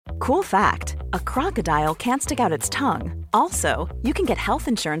Cool fact, a crocodile can't stick out its tongue. Also, you can get health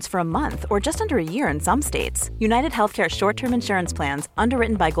insurance for a month or just under a year in some states. United Healthcare short-term insurance plans,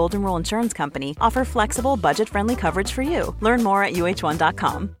 underwritten by Golden Rule Insurance Company, offer flexible, budget-friendly coverage for you. Learn more at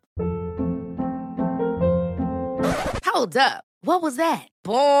UH1.com. Hold up. What was that?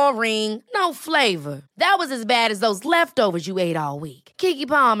 Boring. No flavor. That was as bad as those leftovers you ate all week. Keke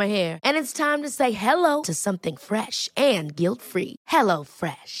Palmer here. And it's time to say hello to something fresh and guilt-free.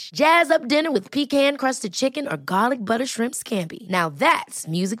 HelloFresh. Jazz up dinner with pecan-crusted chicken or garlic butter shrimp scampi. Now that's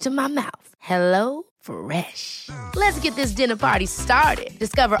music to my mouth. HelloFresh. Let's get this dinner party started.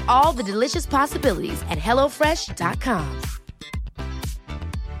 Discover all the delicious possibilities at HelloFresh.com.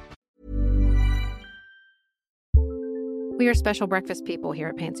 We are special breakfast people here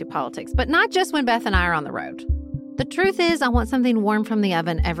at Pantsuit Politics, but not just when Beth and I are on the road. The truth is, I want something warm from the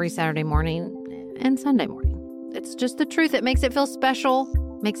oven every Saturday morning and Sunday morning. It's just the truth. It makes it feel special,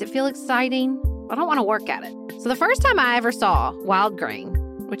 makes it feel exciting. I don't want to work at it. So the first time I ever saw Wild Grain,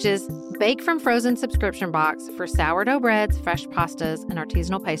 which is bake from frozen subscription box for sourdough breads, fresh pastas, and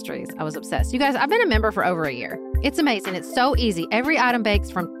artisanal pastries, I was obsessed. You guys, I've been a member for over a year. It's amazing. It's so easy. Every item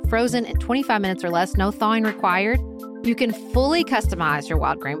bakes from frozen in 25 minutes or less, no thawing required. You can fully customize your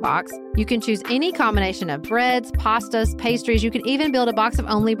Wild Grain box. You can choose any combination of breads, pastas, pastries. You can even build a box of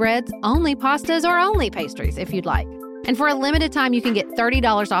only breads, only pastas, or only pastries if you'd like. And for a limited time, you can get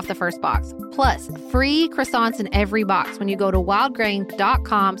 $30 off the first box, plus free croissants in every box when you go to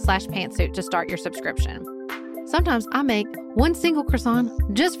wildgrain.com/pantsuit to start your subscription. Sometimes I make one single croissant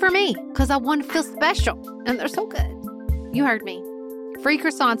just for me because I want to feel special, and they're so good. You heard me. Free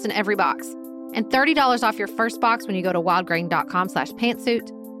croissants in every box. And $30 off your first box when you go to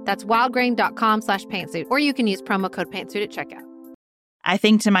wildgrain.com/pantsuit. That's wildgrain.com/pantsuit. Or you can use promo code pantsuit at checkout. I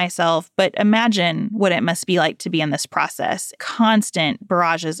think to myself, but imagine what it must be like to be in this process. Constant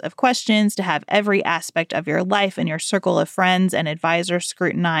barrages of questions, to have every aspect of your life and your circle of friends and advisors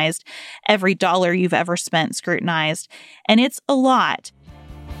scrutinized, every dollar you've ever spent scrutinized. And it's a lot.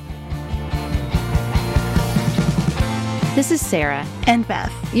 This is Sarah. And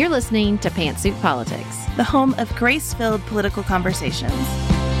Beth. You're listening to Pantsuit Politics, the home of grace-filled political conversations.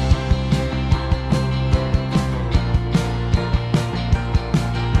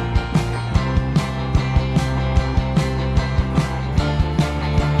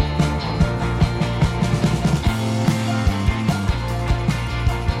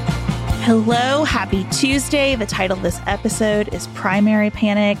 Hello, happy Tuesday. The title of this episode is Primary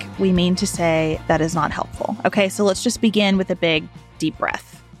Panic. We mean to say that is not helpful. Okay, so let's just begin with a big, deep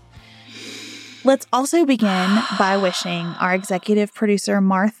breath. Let's also begin by wishing our executive producer,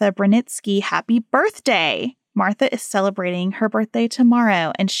 Martha Brunitsky, happy birthday. Martha is celebrating her birthday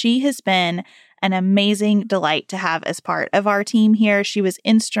tomorrow, and she has been an amazing delight to have as part of our team here. She was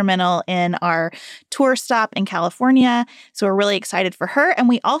instrumental in our tour stop in California, so we're really excited for her. And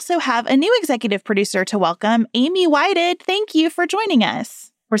we also have a new executive producer to welcome, Amy Whited. Thank you for joining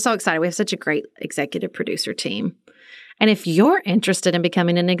us. We're so excited. We have such a great executive producer team. And if you're interested in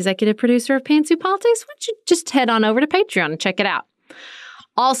becoming an executive producer of Pantsuit Politics, why don't you just head on over to Patreon and check it out.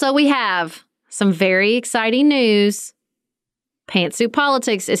 Also, we have some very exciting news. Pantsuit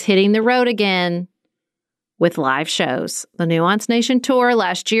Politics is hitting the road again with live shows. The Nuance Nation tour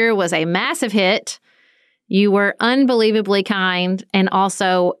last year was a massive hit. You were unbelievably kind and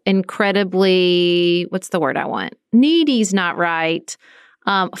also incredibly, what's the word I want? Needy's not right.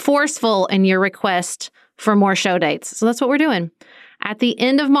 Forceful in your request for more show dates. So that's what we're doing. At the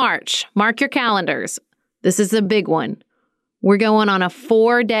end of March, mark your calendars. This is the big one. We're going on a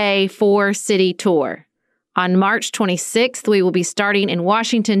 4-day, 4-city tour. On March 26th, we will be starting in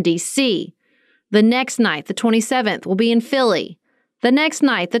Washington, D.C. The next night, the 27th, we'll be in Philly. The next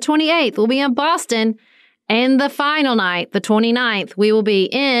night, the 28th, we'll be in Boston. And the final night, the 29th, we will be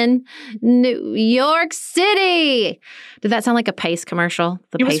in New York City. Did that sound like a Pace commercial?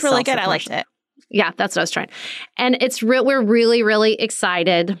 It was really good. I liked it. Yeah, that's what I was trying. And we're really, really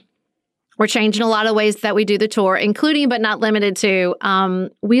excited. We're changing a lot of ways that we do the tour, including but not limited to,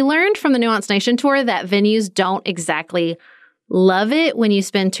 we learned from the Nuance Nation tour that venues don't exactly love it when you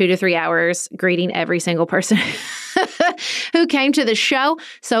spend 2 to 3 hours greeting every single person who came to the show.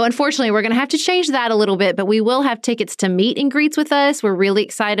 So unfortunately, we're going to have to change that a little bit, but we will have tickets to meet and greets with us. We're really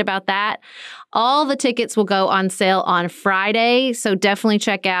excited about that. All the tickets will go on sale on Friday, so definitely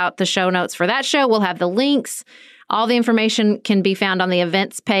check out the show notes for that show. We'll have the links. All the information can be found on the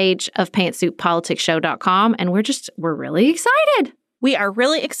events page of pantsuitpoliticsshow.com. And we're really excited. We are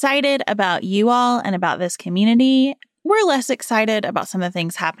really excited about you all and about this community. we're less excited about some of the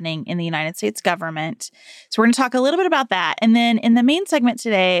things happening in the United States government. So we're going to talk a little bit about that. And then in the main segment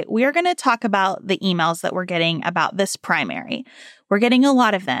today, we are going to talk about the emails that we're getting about this primary. We're getting a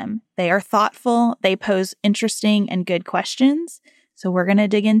lot of them. They are thoughtful. They pose interesting and good questions. So we're going to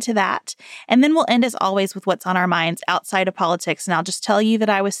dig into that. And then we'll end, as always, with what's on our minds outside of politics. And I'll just tell you that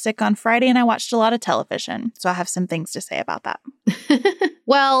I was sick on Friday and I watched a lot of television. So I have some things to say about that.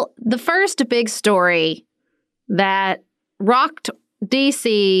 Well, the first big story that rocked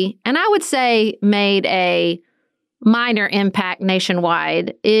D.C. and I would say made a minor impact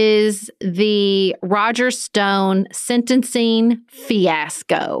nationwide is the Roger Stone sentencing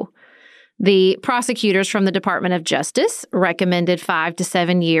fiasco. The prosecutors from the Department of Justice recommended 5 to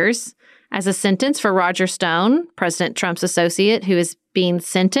 7 years as a sentence for Roger Stone, President Trump's associate, who is being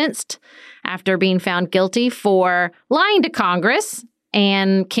sentenced after being found guilty for lying to Congress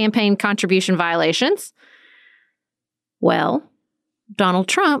and campaign contribution violations. Well, Donald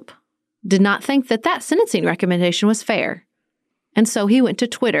Trump did not think that that sentencing recommendation was fair. And so he went to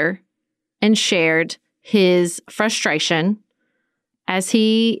Twitter and shared his frustration, as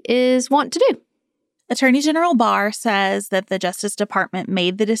he is wont to do. Attorney General Barr says that the Justice Department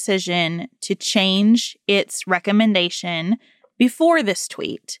made the decision to change its recommendation before this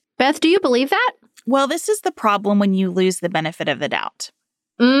tweet. Beth, do you believe that? Well, this is the problem when you lose the benefit of the doubt.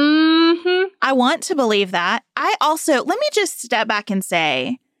 Mm-hmm. I want to believe that. I also, let me just step back and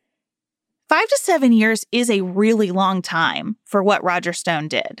say, 5 to 7 years is a really long time for what Roger Stone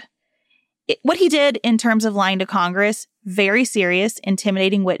did. What he did in terms of lying to Congress, very serious.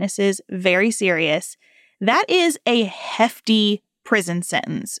 Intimidating witnesses, very serious. That is a hefty prison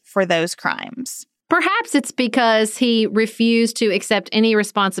sentence for those crimes. Perhaps it's because he refused to accept any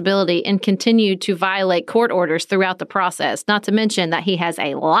responsibility and continued to violate court orders throughout the process, not to mention that he has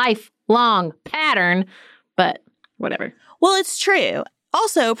a lifelong pattern, but whatever. Well, it's true.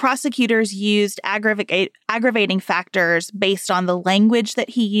 Also, prosecutors used aggravating factors based on the language that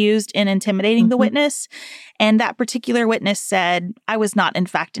he used in intimidating the witness. And that particular witness said, I was not, in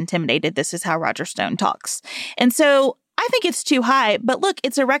fact, intimidated. This is how Roger Stone talks. And so I think it's too high, but look,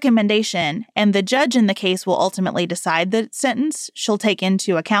 it's a recommendation, and the judge in the case will ultimately decide the sentence. She'll take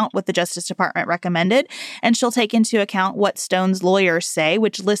into account what the Justice Department recommended, and she'll take into account what Stone's lawyers say,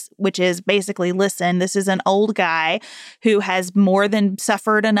 which is basically, listen, this is an old guy who has more than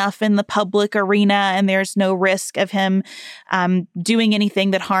suffered enough in the public arena, and there's no risk of him doing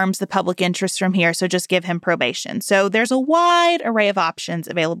anything that harms the public interest from here, so just give him probation. So there's a wide array of options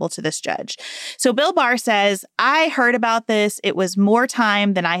available to this judge. So Bill Barr says, I heard about this. It was more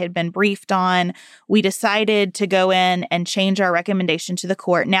time than I had been briefed on. We decided to go in and change our recommendation to the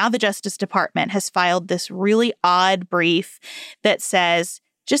court. Now the Justice Department has filed this really odd brief that says,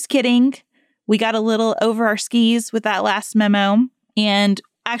 just kidding. We got a little over our skis with that last memo. And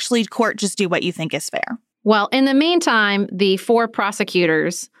actually, court, just do what you think is fair. Well, in the meantime, the 4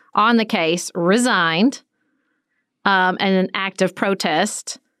 prosecutors on the case resigned in an act of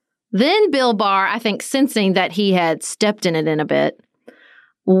protest. Then Bill Barr, I think sensing that he had stepped in it in a bit,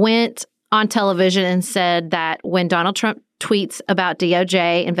 went on television and said that when Donald Trump tweets about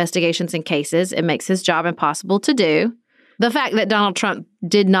DOJ investigations and cases, it makes his job impossible to do. The fact that Donald Trump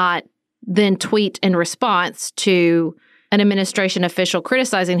did not then tweet in response to an administration official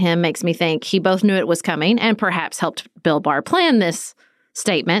criticizing him makes me think he both knew it was coming and perhaps helped Bill Barr plan this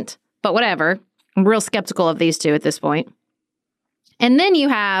statement. But whatever. I'm real skeptical of these two at this point. And then you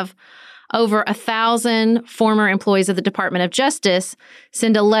have over 1,000 former employees of the Department of Justice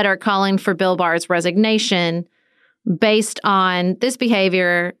send a letter calling for Bill Barr's resignation based on this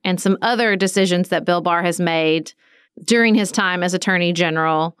behavior and some other decisions that Bill Barr has made during his time as Attorney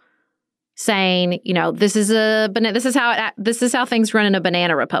General, saying, you know, this is how things run in a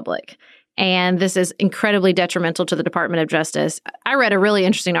banana republic. And this is incredibly detrimental to the Department of Justice. I read a really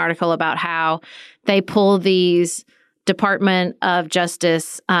interesting article about how they pull these Department of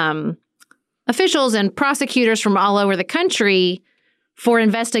Justice officials and prosecutors from all over the country for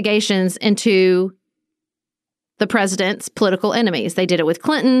investigations into the president's political enemies. They did it with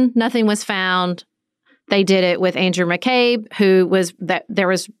Clinton. Nothing was found. They did it with Andrew McCabe, there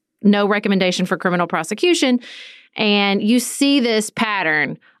was no recommendation for criminal prosecution. And you see this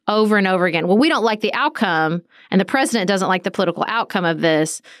pattern over and over again. Well, we don't like the outcome, and the president doesn't like the political outcome of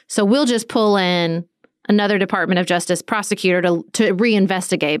this, so we'll just pull in another Department of Justice prosecutor to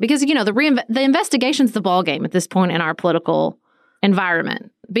reinvestigate. Because, you know, the investigation's the ballgame at this point in our political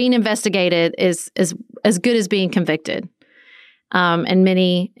environment. Being investigated is as good as being convicted in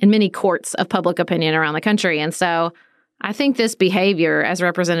many courts of public opinion around the country. And so I think this behavior, as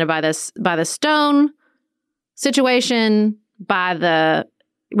represented by the Stone situation, by the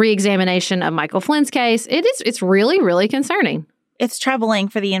reexamination of Michael Flynn's case, it's really, really concerning. It's troubling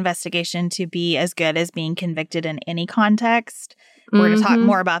for the investigation to be as good as being convicted in any context. We're going to talk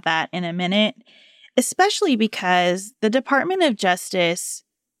more about that in a minute, especially because the Department of Justice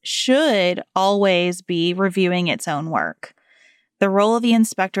should always be reviewing its own work. The role of the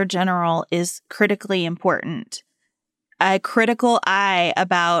Inspector General is critically important. A critical eye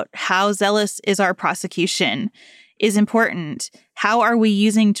about how zealous is our prosecution is important. How are we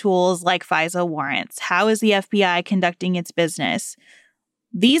using tools like FISA warrants? How is the FBI conducting its business?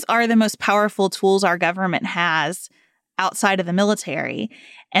 These are the most powerful tools our government has outside of the military.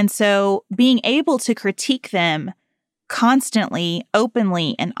 And so being able to critique them constantly,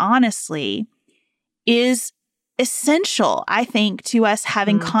 openly, and honestly is essential, I think, to us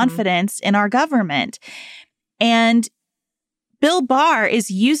having confidence in our government. And Bill Barr is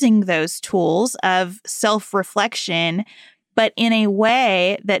using those tools of self-reflection, but in a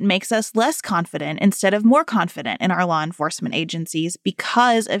way that makes us less confident instead of more confident in our law enforcement agencies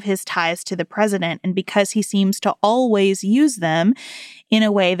because of his ties to the president and because he seems to always use them in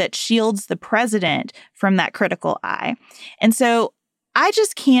a way that shields the president from that critical eye. And so I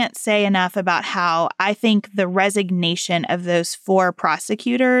just can't say enough about how I think the resignation of those 4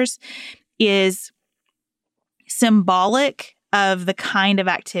 prosecutors is symbolic of the kind of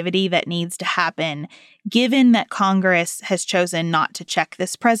activity that needs to happen, given that Congress has chosen not to check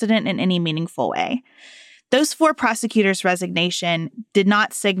this president in any meaningful way. Those 4 prosecutors' resignation did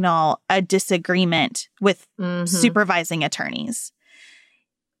not signal a disagreement with supervising attorneys.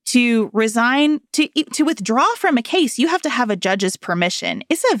 To resign, to withdraw from a case, you have to have a judge's permission.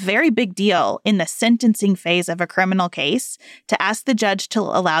 It's a very big deal in the sentencing phase of a criminal case to ask the judge to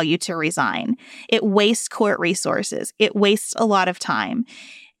allow you to resign. It wastes court resources. It wastes a lot of time.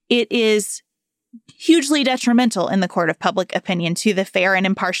 It is hugely detrimental in the court of public opinion to the fair and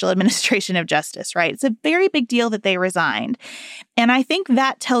impartial administration of justice, right? It's a very big deal that they resigned. And I think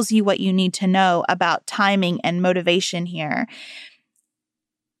that tells you what you need to know about timing and motivation here.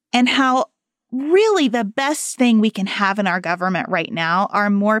 And how really the best thing we can have in our government right now are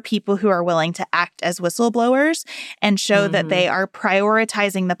more people who are willing to act as whistleblowers and show that they are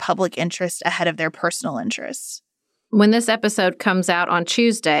prioritizing the public interest ahead of their personal interests. When this episode comes out on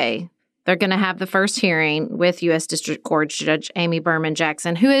Tuesday, they're going to have the first hearing with U.S. District Court Judge Amy Berman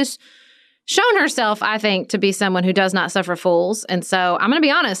Jackson, who has shown herself, I think, to be someone who does not suffer fools. And so I'm going to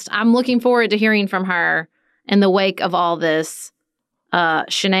be honest, I'm looking forward to hearing from her in the wake of all this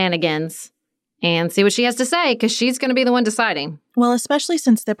shenanigans and see what she has to say, because she's going to be the one deciding. Well, especially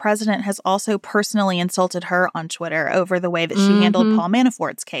since the president has also personally insulted her on Twitter over the way that she handled Paul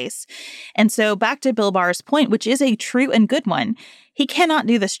Manafort's case. And so back to Bill Barr's point, which is a true and good one, he cannot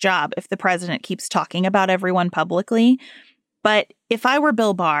do this job if the president keeps talking about everyone publicly. But if I were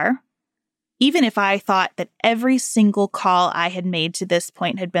Bill Barr, even if I thought that every single call I had made to this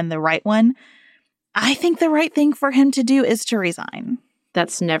point had been the right one, I think the right thing for him to do is to resign.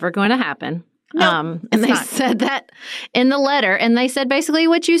 That's never going to happen. No, and they said that in the letter. And they said basically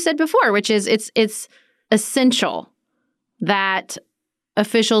what you said before, which is it's essential that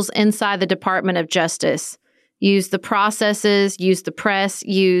officials inside the Department of Justice use the processes, use the press,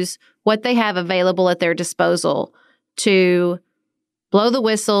 use what they have available at their disposal to blow the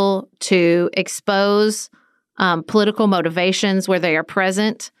whistle, to expose political motivations where they are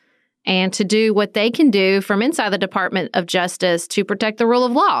present, and to do what they can do from inside the Department of Justice to protect the rule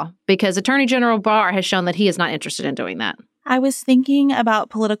of law, because Attorney General Barr has shown that he is not interested in doing that. I was thinking about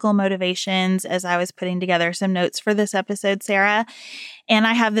political motivations as I was putting together some notes for this episode, Sarah, and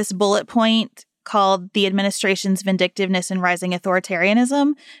I have this bullet point called The Administration's Vindictiveness and Rising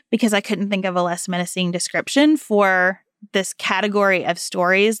Authoritarianism, because I couldn't think of a less menacing description for this category of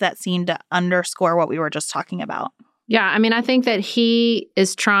stories that seem to underscore what we were just talking about. Yeah, I mean, I think that he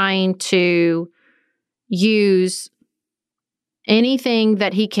is trying to use anything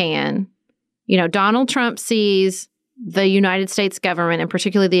that he can. You know, Donald Trump sees the United States government, and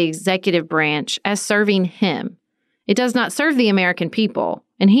particularly the executive branch, as serving him. It does not serve the American people,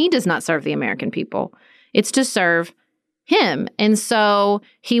 and he does not serve the American people. It's to serve him. And so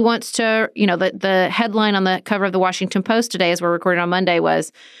he wants to, you know, the headline on the cover of the Washington Post today, as we're recording on Monday,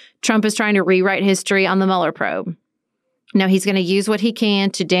 was Trump is trying to rewrite history on the Mueller probe. Now, he's going to use what he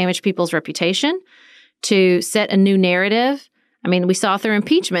can to damage people's reputation, to set a new narrative. I mean, we saw through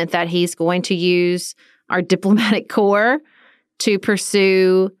impeachment that he's going to use our diplomatic corps to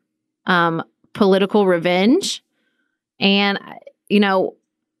pursue political revenge. And, you know,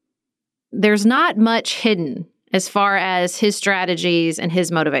 there's not much hidden as far as his strategies and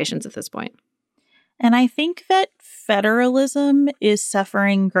his motivations at this point. And I think that federalism is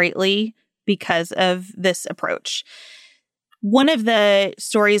suffering greatly because of this approach. One of the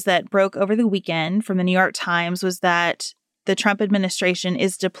stories that broke over the weekend from the New York Times was that the Trump administration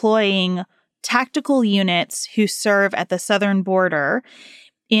is deploying tactical units who serve at the southern border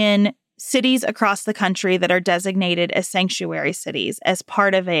in cities across the country that are designated as sanctuary cities as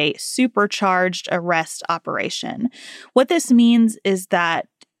part of a supercharged arrest operation. What this means is that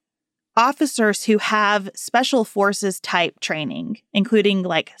officers who have special forces type training, including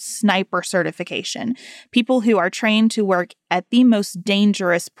like sniper certification, people who are trained to work at the most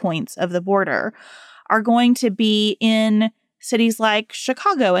dangerous points of the border, are going to be in cities like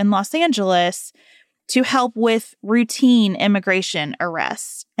Chicago and Los Angeles to help with routine immigration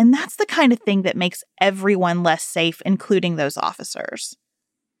arrests. And that's the kind of thing that makes everyone less safe, including those officers.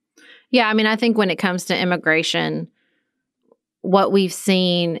 Yeah, I mean, I think when it comes to immigration, what we've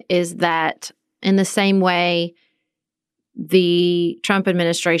seen is that in the same way the Trump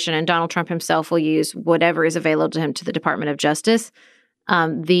administration and Donald Trump himself will use whatever is available to him to the Department of Justice,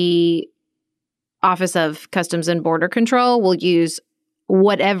 the Office of Customs and Border Control will use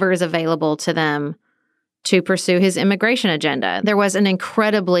whatever is available to them to pursue his immigration agenda. There was an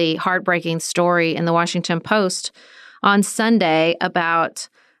incredibly heartbreaking story in the Washington Post on Sunday about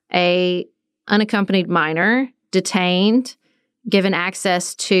a unaccompanied minor detained, given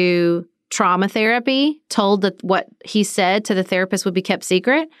access to trauma therapy, told that what he said to the therapist would be kept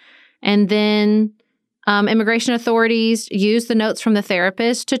secret. And then immigration authorities used the notes from the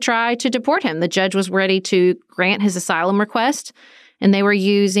therapist to try to deport him. The judge was ready to grant his asylum request, and they were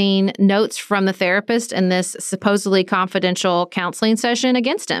using notes from the therapist in this supposedly confidential counseling session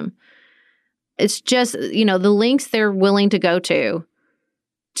against him. It's just, the lengths they're willing to go to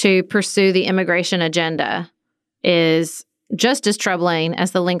pursue the immigration agenda is just as troubling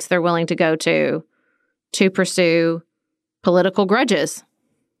as the lengths they're willing to go to pursue political grudges.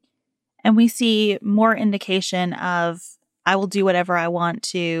 And we see more indication of, I will do whatever I want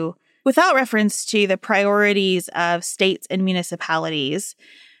to, without reference to the priorities of states and municipalities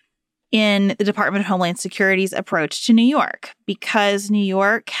in the Department of Homeland Security's approach to New York, because New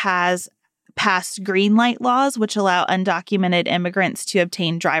York has passed green light laws, which allow undocumented immigrants to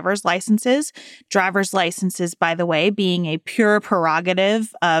obtain driver's licenses. Driver's licenses, by the way, being a pure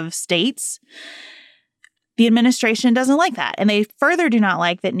prerogative of states. The administration doesn't like that. And they further do not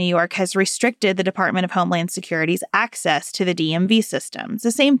like that New York has restricted the Department of Homeland Security's access to the DMV system. It's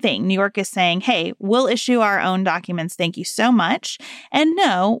the same thing. New York is saying, hey, we'll issue our own documents. Thank you so much. And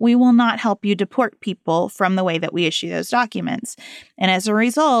no, we will not help you deport people from the way that we issue those documents. And as a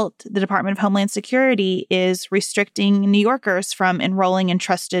result, the Department of Homeland Security is restricting New Yorkers from enrolling in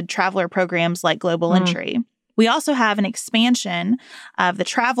trusted traveler programs like Global Entry. We also have an expansion of the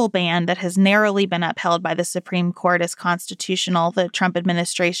travel ban that has narrowly been upheld by the Supreme Court as constitutional. The Trump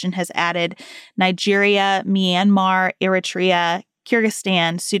administration has added Nigeria, Myanmar, Eritrea,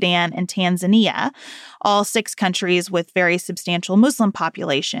 Kyrgyzstan, Sudan, and Tanzania, all 6 countries with very substantial Muslim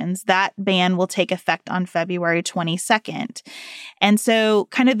populations. That ban will take effect on February 22nd. And so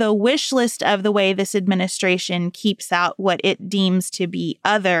kind of the wish list of the way this administration keeps out what it deems to be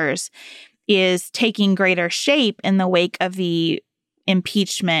others is taking greater shape in the wake of the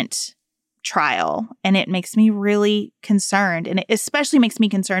impeachment trial. And it makes me really concerned. And it especially makes me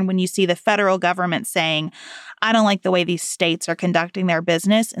concerned when you see the federal government saying, I don't like the way these states are conducting their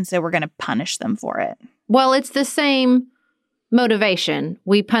business, and so we're going to punish them for it. Well, it's the same motivation.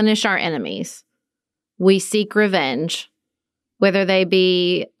 We punish our enemies. We seek revenge, whether they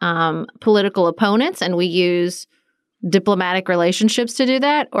be political opponents, and we use diplomatic relationships to do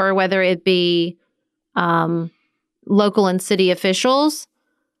that, or whether it be local and city officials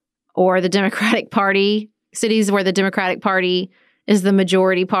or the Democratic Party, cities where the Democratic Party is the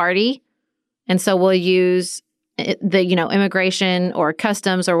majority party. And so we'll use the, immigration or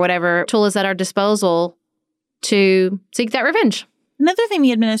customs or whatever tool is at our disposal to seek that revenge. Another thing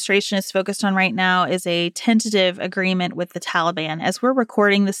the administration is focused on right now is a tentative agreement with the Taliban. As we're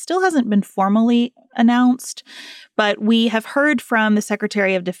recording, this still hasn't been formally announced, but we have heard from the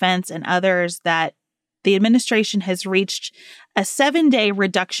Secretary of Defense and others that the administration has reached a 7-day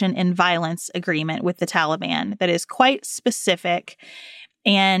reduction in violence agreement with the Taliban that is quite specific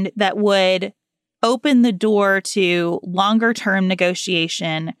and that would open the door to longer-term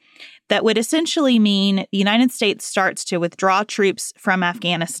negotiation that would essentially mean the United States starts to withdraw troops from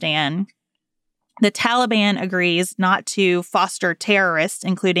Afghanistan. The Taliban agrees not to foster terrorists,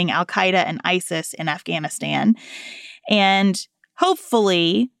 including al-Qaeda and ISIS, in Afghanistan. And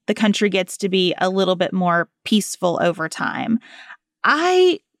hopefully, the country gets to be a little bit more peaceful over time.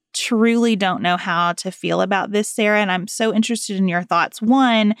 I truly don't know how to feel about this, Sarah, and I'm so interested in your thoughts.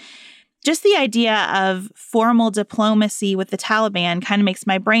 One, just the idea of formal diplomacy with the Taliban kind of makes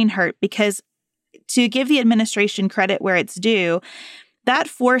my brain hurt, because to give the administration credit where it's due, that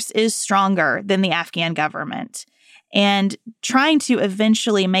force is stronger than the Afghan government. And trying to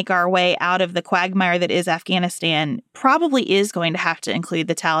eventually make our way out of the quagmire that is Afghanistan probably is going to have to include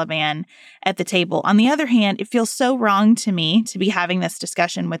the Taliban at the table. On the other hand, it feels so wrong to me to be having this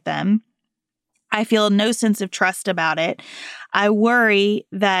discussion with them. I feel no sense of trust about it. I worry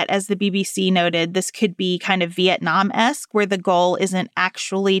that, as the BBC noted, this could be kind of Vietnam-esque, where the goal isn't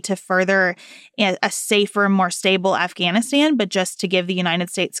actually to further a safer, more stable Afghanistan, but just to give the United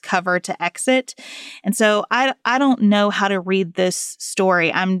States cover to exit. And so I don't know how to read this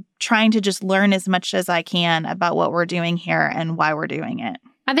story. I'm trying to just learn as much as I can about what we're doing here and why we're doing it.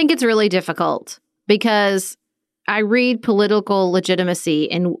 I think it's really difficult because I read political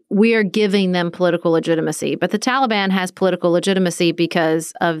legitimacy, and we are giving them political legitimacy. But the Taliban has political legitimacy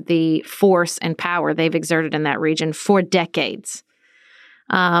because of the force and power they've exerted in that region for decades.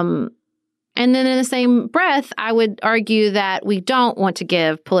 And then in the same breath, I would argue that we don't want to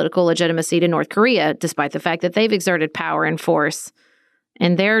give political legitimacy to North Korea, despite the fact that they've exerted power and force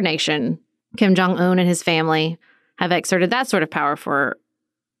in their nation. Kim Jong-un and his family have exerted that sort of power for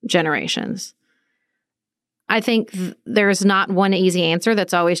generations. I think there's not one easy answer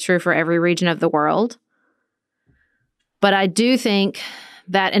that's always true for every region of the world. But I do think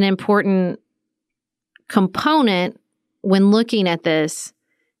that an important component when looking at this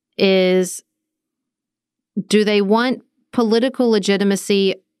is, do they want political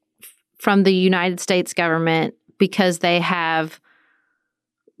legitimacy from the United States government because they have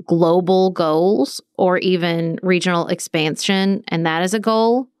global goals or even regional expansion, and that is a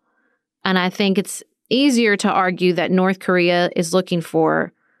goal? And I think it's easier to argue that North Korea is looking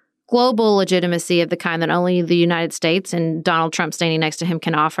for global legitimacy of the kind that only the United States and Donald Trump standing next to him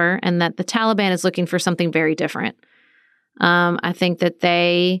can offer, and that the Taliban is looking for something very different. I think that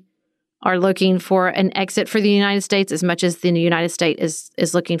they are looking for an exit for the United States as much as the United States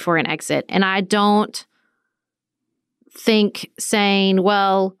is looking for an exit. And I don't think saying,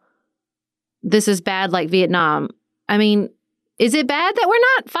 well, this is bad like Vietnam. I mean, is it bad that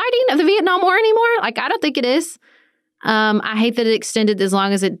we're not fighting the Vietnam War anymore? Like, I don't think it is. I hate that it extended as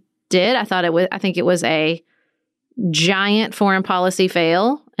long as it did. I think it was a giant foreign policy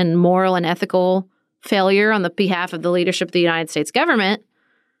fail and moral and ethical failure on the behalf of the leadership of the United States government.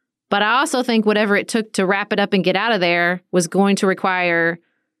 But I also think whatever it took to wrap it up and get out of there was going to require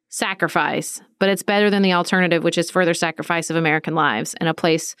sacrifice. But it's better than the alternative, which is further sacrifice of American lives in a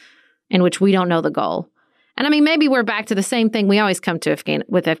place in which we don't know the goal. And I mean, maybe we're back to the same thing we always come to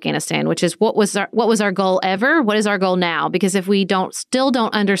with Afghanistan, which is what was our goal ever? What is our goal now? Because if we still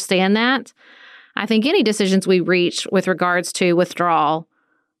don't understand that, I think any decisions we reach with regards to withdrawal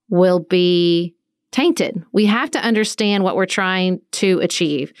will be tainted. We have to understand what we're trying to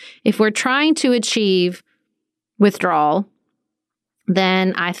achieve. If we're trying to achieve withdrawal,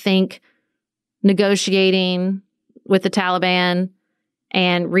 then I think negotiating with the Taliban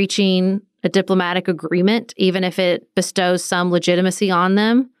and reaching a diplomatic agreement, even if it bestows some legitimacy on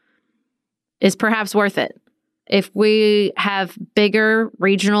them, is perhaps worth it. If we have bigger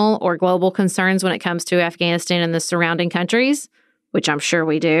regional or global concerns when it comes to Afghanistan and the surrounding countries, which I'm sure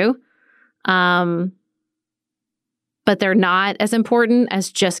we do, but they're not as important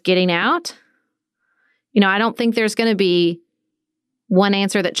as just getting out, I don't think there's going to be one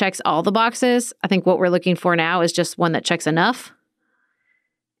answer that checks all the boxes. I think what we're looking for now is just one that checks enough.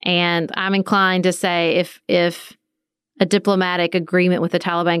 And I'm inclined to say if a diplomatic agreement with the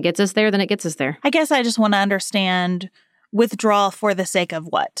Taliban gets us there, then it gets us there. I guess I just want to understand withdrawal for the sake of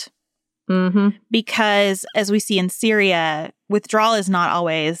what? Mm-hmm. Because as we see in Syria, withdrawal is not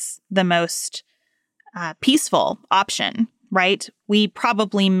always the most peaceful option, right? We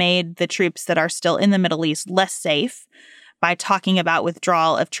probably made the troops that are still in the Middle East less safe by talking about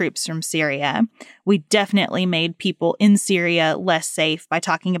withdrawal of troops from Syria. We definitely made people in Syria less safe by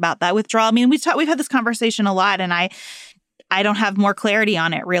talking about that withdrawal. I mean, we've had this conversation a lot, and I don't have more clarity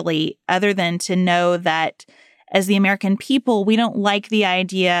on it really, other than to know that as the American people, we don't like the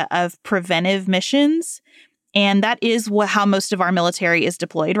idea of preventive missions, and that is how most of our military is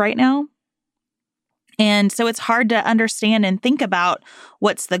deployed right now. And so it's hard to understand and think about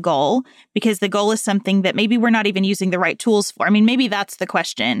what's the goal, because the goal is something that maybe we're not even using the right tools for. I mean, maybe that's the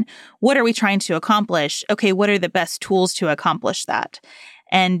question. What are we trying to accomplish? Okay, what are the best tools to accomplish that?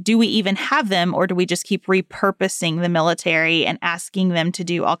 And do we even have them, or do we just keep repurposing the military and asking them to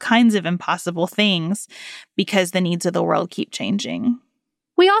do all kinds of impossible things because the needs of the world keep changing?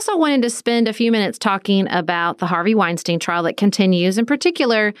 We also wanted to spend a few minutes talking about the Harvey Weinstein trial that continues. In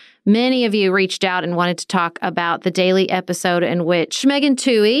particular, many of you reached out and wanted to talk about the daily episode in which Megan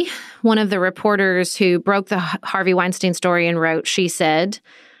Twohey, one of the reporters who broke the Harvey Weinstein story and wrote She Said,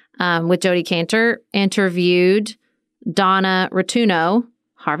 with Jodi Kantor, interviewed Donna Rotunno,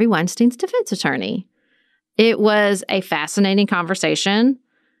 Harvey Weinstein's defense attorney. It was a fascinating conversation.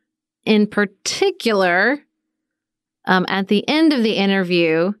 In particular, at the end of the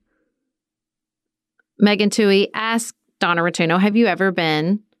interview, Megan Twohey asked Donna Rotunno, have you ever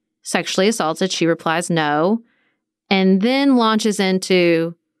been sexually assaulted? She replies, no. And then launches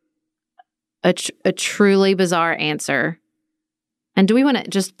into a truly bizarre answer. And do we want to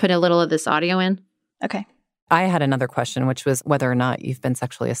just put a little of this audio in? Okay. I had another question, which was whether or not you've been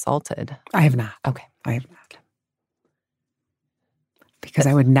sexually assaulted. I have not. Okay. I have not. Because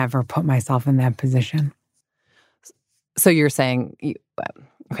I would never put myself in that position. So you're saying,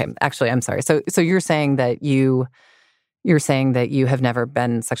 okay, actually, I'm sorry. So you're saying that you're saying that you have never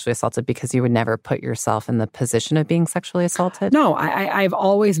been sexually assaulted because you would never put yourself in the position of being sexually assaulted? No, I've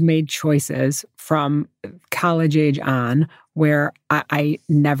always made choices from college age on where I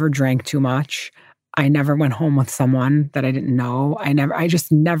never drank too much. I never went home with someone that I didn't know. I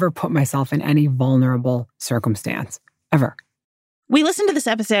just never put myself in any vulnerable circumstance, ever. We listened to this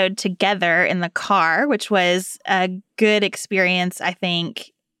episode together in the car, which was a good experience, I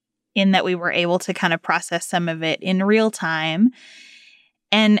think, in that we were able to kind of process some of it in real time.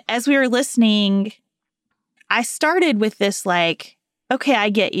 And as we were listening, I started with this like, okay, I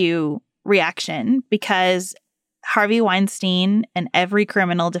get you reaction, because Harvey Weinstein and every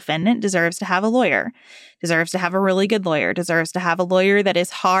criminal defendant deserves to have a lawyer, deserves to have a really good lawyer, deserves to have a lawyer that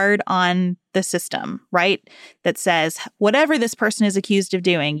is hard on the system, right? That says, whatever this person is accused of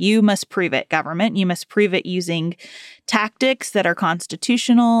doing, you must prove it, government. You must prove it using tactics that are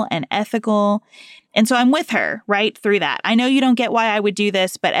constitutional and ethical. And so I'm with her right through that. I know you don't get why I would do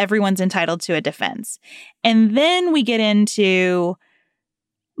this, but everyone's entitled to a defense. And then we get into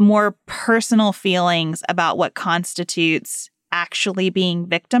more personal feelings about what constitutes actually being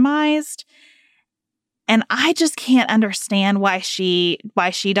victimized. And I just can't understand why she,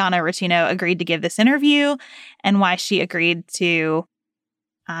 Donna Rotunno, agreed to give this interview and why she agreed to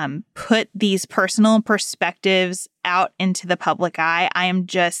put these personal perspectives out into the public eye. I am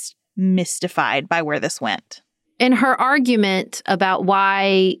just mystified by where this went. In her argument about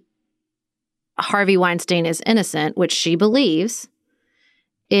why Harvey Weinstein is innocent, which she believes,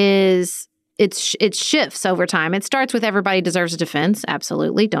 it shifts over time. It starts with everybody deserves a defense.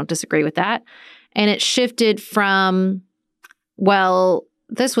 Absolutely. Don't disagree with that. And it shifted from, well,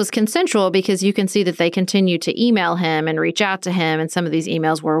 this was consensual because you can see that they continued to email him and reach out to him, and some of these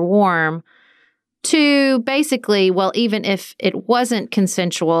emails were warm, to basically, well, even if it wasn't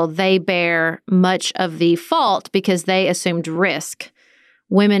consensual, they bear much of the fault because they assumed risk.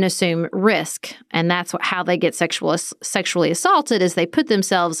 Women assume risk, and that's how they get sexually assaulted, is they put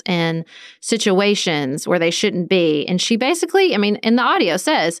themselves in situations where they shouldn't be. And she basically, in the audio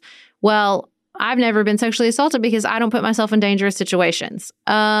says, well, I've never been sexually assaulted because I don't put myself in dangerous situations.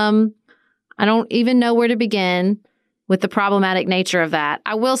 I don't even know where to begin with the problematic nature of that.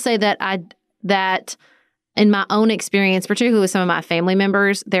 I will say that that in my own experience, particularly with some of my family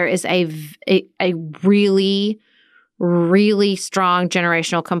members, there is a really strong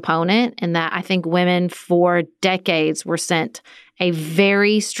generational component in that I think women for decades were sent a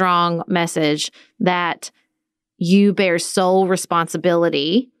very strong message that you bear sole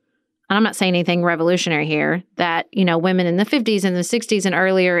responsibility. And I'm not saying anything revolutionary here, that, women in the 50s and the 60s and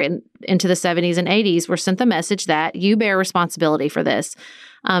earlier into the 70s and 80s were sent the message that you bear responsibility for this.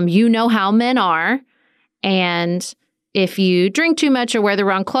 You know how men are, and if you drink too much or wear the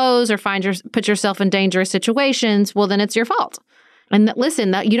wrong clothes or put yourself in dangerous situations, well, then it's your fault. And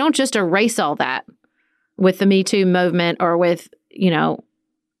listen, you don't just erase all that with the Me Too movement or with,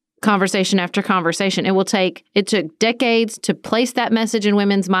 conversation after conversation. It took decades to place that message in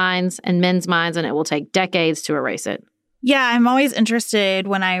women's minds and men's minds, and it will take decades to erase it. Yeah, I'm always interested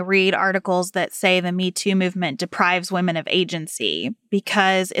when I read articles that say the Me Too movement deprives women of agency,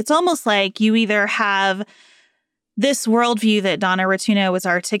 because it's almost like you either have this worldview that Donna Rotunno was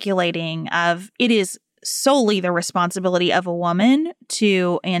articulating of it is solely the responsibility of a woman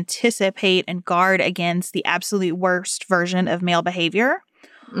to anticipate and guard against the absolute worst version of male behavior,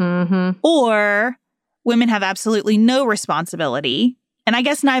 or women have absolutely no responsibility. And I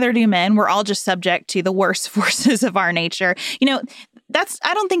guess neither do men. We're all just subject to the worst forces of our nature.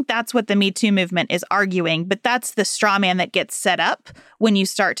 I don't think that's what the Me Too movement is arguing, but that's the straw man that gets set up when you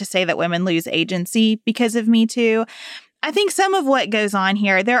start to say that women lose agency because of Me Too. I think some of what goes on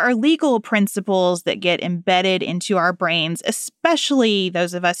here, there are legal principles that get embedded into our brains, especially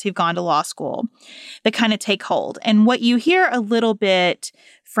those of us who've gone to law school, that kind of take hold. And what you hear a little bit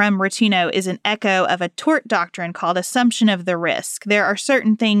from Rotunno is an echo of a tort doctrine called assumption of the risk. There are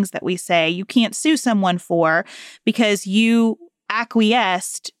certain things that we say you can't sue someone for because you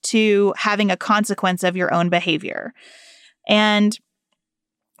acquiesced to having a consequence of your own behavior. And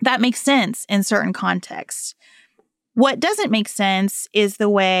that makes sense in certain contexts. What doesn't make sense is the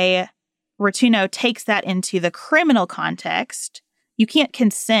way Rotunno takes that into the criminal context. You can't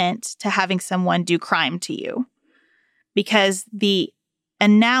consent to having someone do crime to you because the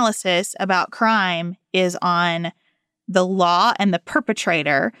analysis about crime is on the law and the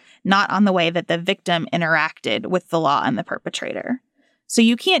perpetrator, not on the way that the victim interacted with the law and the perpetrator. So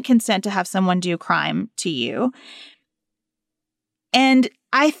you can't consent to have someone do crime to you. And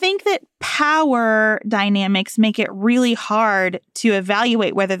I think that power dynamics make it really hard to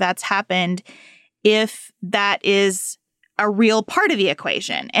evaluate whether that's happened if that is a real part of the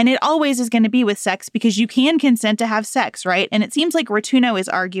equation. And it always is going to be with sex because you can consent to have sex, right? And it seems like Rotunno is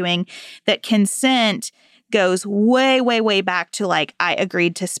arguing that consent goes way, way, way back to like, I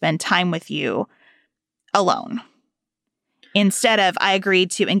agreed to spend time with you alone instead of I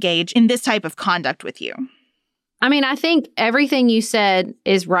agreed to engage in this type of conduct with you. I mean, I think everything you said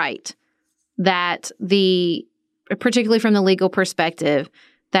is right, that particularly from the legal perspective,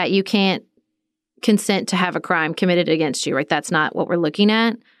 that you can't consent to have a crime committed against you, right? That's not what we're looking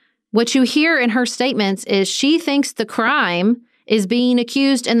at. What you hear in her statements is she thinks the crime is being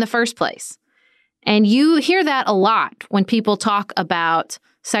accused in the first place. And you hear that a lot when people talk about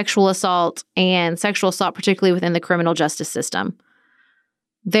sexual assault and sexual assault, particularly within the criminal justice system.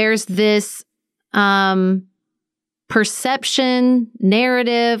 There's this perception,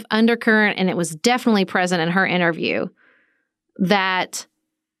 narrative, undercurrent, and it was definitely present in her interview, that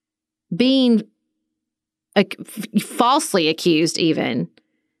being falsely accused even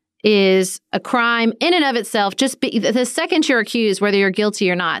is a crime in and of itself. The second you're accused, whether you're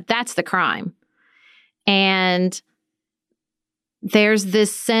guilty or not, that's the crime. And there's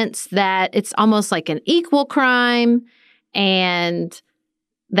this sense that it's almost like an equal crime and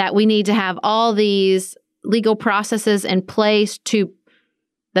that we need to have all these legal processes in place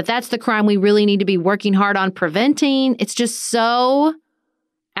that's the crime we really need to be working hard on preventing. It's just so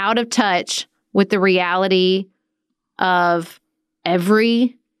out of touch with the reality of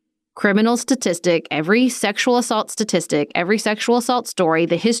every criminal statistic, every sexual assault statistic, every sexual assault story,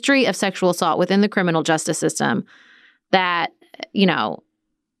 the history of sexual assault within the criminal justice system, that,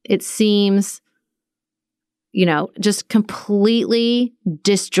 it seems, just completely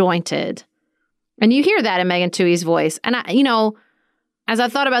disjointed. And you hear that in Megan Twohey's voice. And as I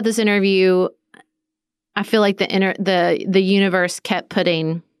thought about this interview, I feel like the universe kept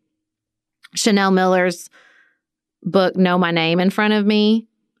putting Chanel Miller's book, Know My Name, in front of me.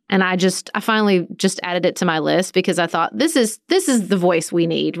 And I finally just added it to my list because I thought this is the voice we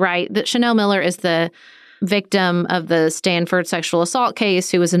need, right? That Chanel Miller is the victim of the Stanford sexual assault case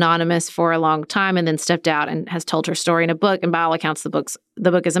who was anonymous for a long time and then stepped out and has told her story in a book. And by all accounts, the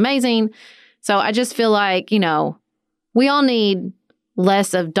book is amazing. So I just feel like, we all need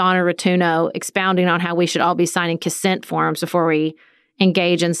less of Donna Rotunno expounding on how we should all be signing consent forms before we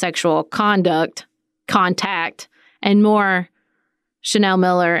engage in sexual contact, and more Chanel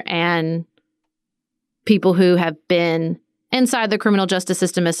Miller and people who have been inside the criminal justice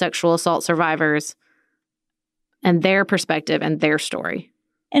system as sexual assault survivors and their perspective and their story.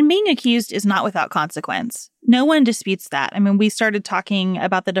 And being accused is not without consequence. No one disputes that. I mean, we started talking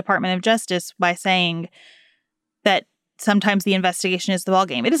about the Department of Justice by saying that sometimes the investigation is the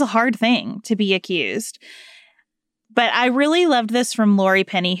ballgame. It is a hard thing to be accused. But I really loved this from Lori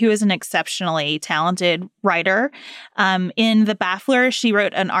Penny, who is an exceptionally talented writer. In The Baffler, she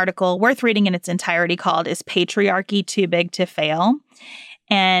wrote an article worth reading in its entirety called "Is Patriarchy Too Big to Fail?"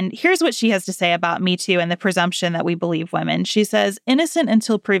 And here's what she has to say about Me Too and the presumption that we believe women. She says, "Innocent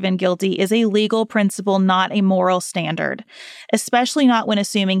until proven guilty is a legal principle, not a moral standard, especially not when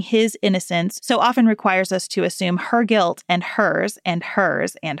assuming his innocence so often requires us to assume her guilt and hers and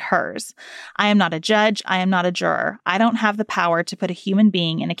hers and hers. I am not a judge. I am not a juror. I don't have the power to put a human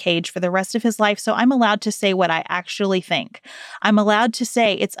being in a cage for the rest of his life, so I'm allowed to say what I actually think. I'm allowed to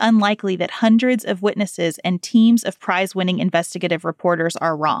say it's unlikely that hundreds of witnesses and teams of prize-winning investigative reporters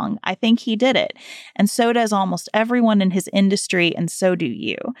are wrong. I think he did it. And so does almost everyone in his industry, and so do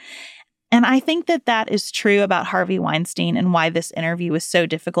you." And I think that that is true about Harvey Weinstein and why this interview was so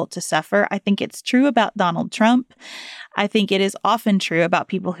difficult to suffer. I think it's true about Donald Trump. I think it is often true about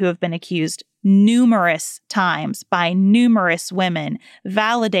people who have been accused numerous times by numerous women,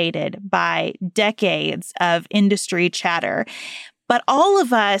 validated by decades of industry chatter. But all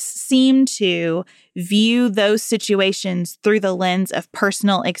of us seem to view those situations through the lens of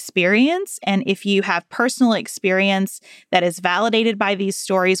personal experience. And if you have personal experience that is validated by these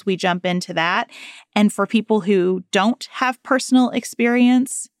stories, we jump into that. And for people who don't have personal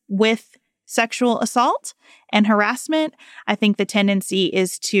experience with sexual assault and harassment, I think the tendency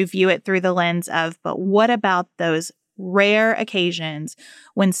is to view it through the lens of, but what about those rare occasions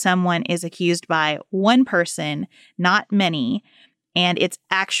when someone is accused by one person, not many, and it's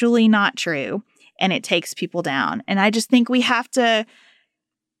actually not true, and it takes people down. And I just think we have to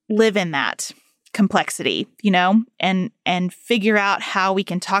live in that complexity, and figure out how we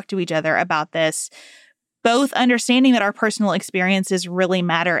can talk to each other about this, both understanding that our personal experiences really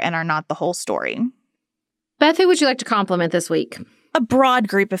matter and are not the whole story. Beth, who would you like to compliment this week? A broad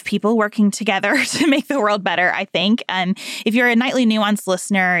group of people working together to make the world better, I think. And if you're a Nightly Nuance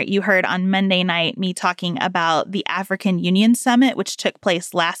listener, you heard on Monday night me talking about the African Union Summit, which took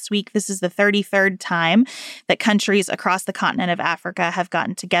place last week. This is the 33rd time that countries across the continent of Africa have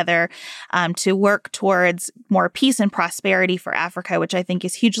gotten together to work towards more peace and prosperity for Africa, which I think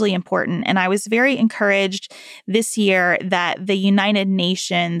is hugely important. And I was very encouraged this year that the United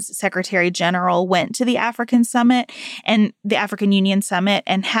Nations Secretary General went to the African Summit and the African Union Summit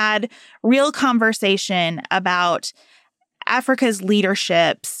and had real conversation about Africa's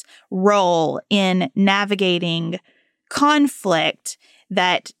leadership's role in navigating conflict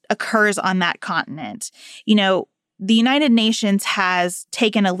that occurs on that continent. The United Nations has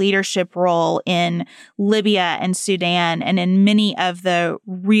taken a leadership role in Libya and Sudan and in many of the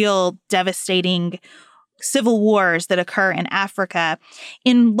real devastating civil wars that occur in Africa,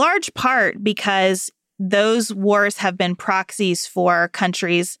 in large part because those wars have been proxies for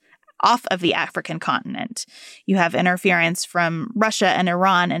countries off of the African continent. You have interference from Russia and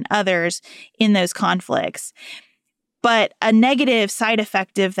Iran and others in those conflicts. But a negative side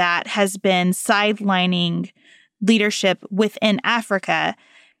effect of that has been sidelining leadership within Africa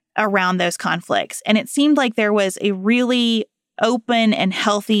around those conflicts. And it seemed like there was a really open and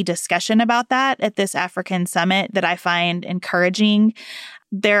healthy discussion about that at this African summit that I find encouraging.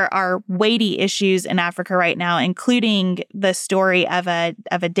 There are weighty issues in Africa right now, including the story of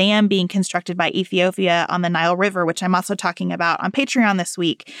a dam being constructed by Ethiopia on the Nile River, which I'm also talking about on Patreon this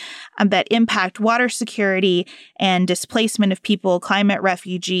week, that impact water security and displacement of people, climate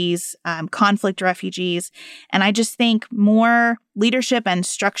refugees, conflict refugees. And I just think more leadership and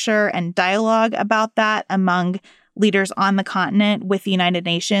structure and dialogue about that among leaders on the continent with the United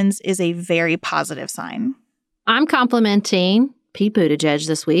Nations is a very positive sign. I'm complimenting Pete Buttigieg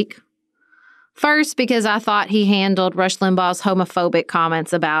this week. First, because I thought he handled Rush Limbaugh's homophobic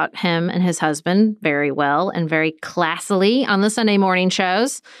comments about him and his husband very well and very classily on the Sunday morning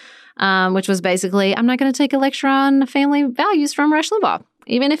shows, which was basically, I'm not going to take a lecture on family values from Rush Limbaugh,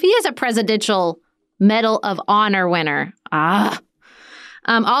 even if he is a Presidential Medal of Honor winner. Also,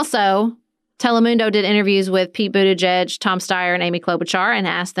 Telemundo did interviews with Pete Buttigieg, Tom Steyer, and Amy Klobuchar and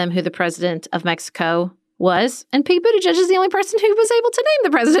asked them who the president of Mexico was. And Pete Buttigieg is the only person who was able to name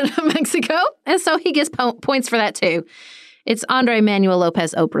the president of Mexico. And so he gets points for that, too. It's Andrés Manuel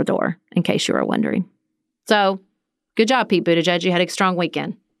López Obrador, in case you were wondering. So good job, Pete Buttigieg. You had a strong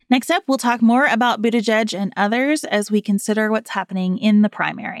weekend. Next up, we'll talk more about Buttigieg and others as we consider what's happening in the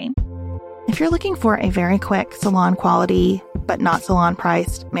primary. If you're looking for a very quick salon quality, but not salon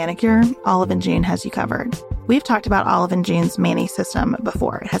priced manicure, Olive & June has you covered. We've talked about Olive & June's Mani system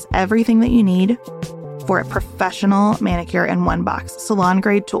before. It has everything that you need for a professional manicure in one box. Salon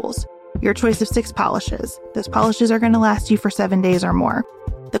grade tools, your choice of 6 polishes. Those polishes are going to last you for 7 days or more.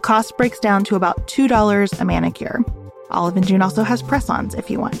 The cost breaks down to about $2 a manicure. Olive & June also has press-ons if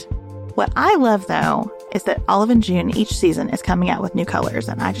you want. What I love, though, is that Olive & June each season is coming out with new colors,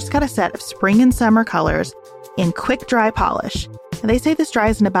 and I just got a set of spring and summer colors in quick dry polish. They say this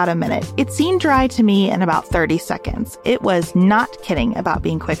dries in about a minute. It seemed dry to me in about 30 seconds. It was not kidding about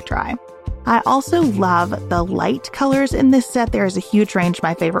being quick dry. I also love the light colors in this set. There is a huge range.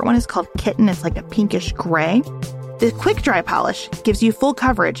 My favorite one is called Kitten. It's like a pinkish gray. The quick dry polish gives you full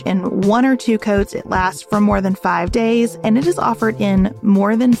coverage in 1 or 2 coats. It lasts for more than 5 days, and it is offered in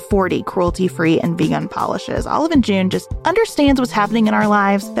more than 40 cruelty-free and vegan polishes. Olive & June just understands what's happening in our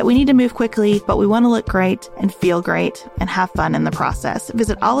lives, that we need to move quickly, but we want to look great and feel great and have fun in the process.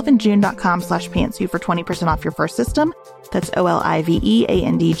 Visit oliveandjune.com/pantsuit for 20% off your first system. That's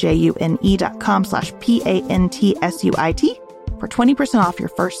oliveandjune.com/PANTSUIT for 20% off your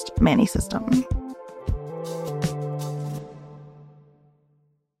first Manny system.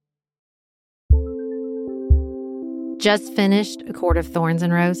 Just finished A Court of Thorns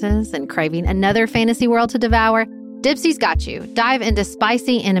and Roses and craving another fantasy world to devour? Dipsy's got you. Dive into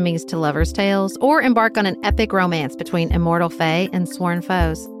spicy enemies to lovers' tales or embark on an epic romance between immortal fae and sworn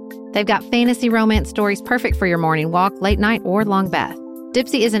foes. They've got fantasy romance stories perfect for your morning walk, late night, or long bath.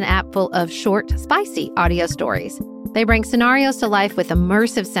 Dipsy is an app full of short, spicy audio stories. They bring scenarios to life with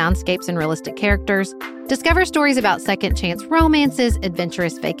immersive soundscapes and realistic characters. Discover stories about second chance romances,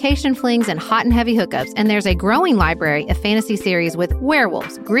 adventurous vacation flings, and hot and heavy hookups. And there's a growing library of fantasy series with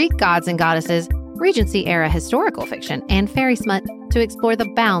werewolves, Greek gods and goddesses, Regency-era historical fiction, and fairy smut to explore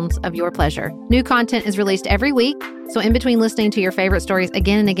the bounds of your pleasure. New content is released every week, so in between listening to your favorite stories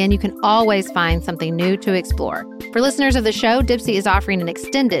again and again, you can always find something new to explore. For listeners of the show, Dipsy is offering an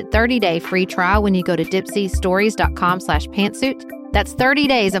extended 30-day free trial when you go to dipsystories.com/pantsuit. That's 30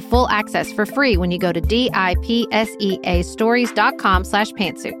 days of full access for free when you go to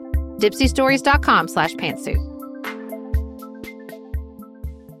dipseastories.com/pantsuit. dipsystories.com/pantsuit.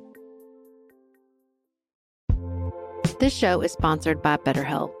 This show is sponsored by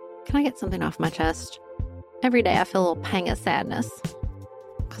BetterHelp. Can I get something off my chest? Every day I feel a little pang of sadness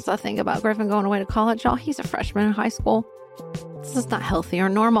because I think about Griffin going away to college. Y'all, he's a freshman in high school. This is not healthy or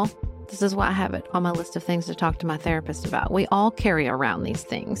normal. This is why I have it on my list of things to talk to my therapist about. We all carry around these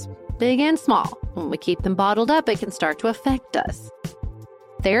things, big and small. When we keep them bottled up, it can start to affect us.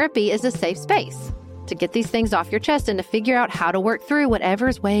 Therapy is a safe space to get these things off your chest and to figure out how to work through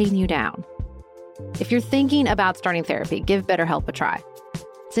whatever's weighing you down. If you're thinking about starting therapy, give BetterHelp a try.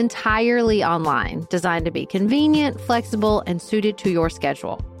 It's entirely online, designed to be convenient, flexible, and suited to your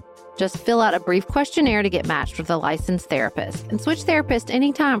schedule. Just fill out a brief questionnaire to get matched with a licensed therapist and switch therapists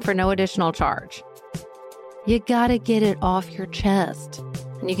anytime for no additional charge. You gotta get it off your chest.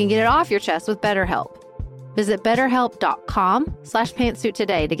 And you can get it off your chest with BetterHelp. Visit betterhelp.com/pantsuit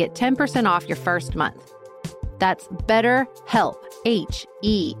today to get 10% off your first month. That's BetterHelp,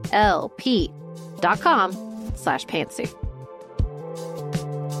 HELP.com/pantsuit.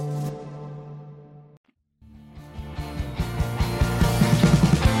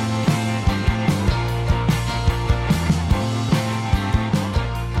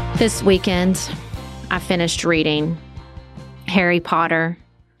 This weekend, I finished reading Harry Potter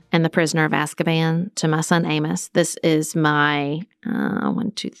and the Prisoner of Azkaban to my son Amos. This is my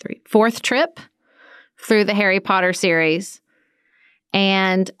 4th trip through the Harry Potter series.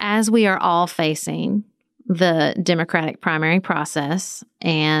 And as we are all facing the Democratic primary process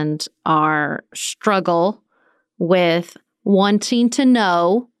and our struggle with wanting to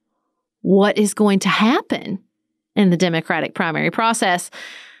know what is going to happen in the Democratic primary process,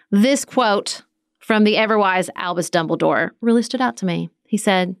 this quote from the ever-wise Albus Dumbledore really stood out to me. He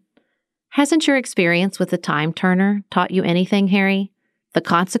said, "Hasn't your experience with the Time Turner taught you anything, Harry? The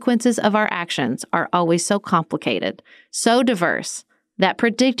consequences of our actions are always so complicated, so diverse, that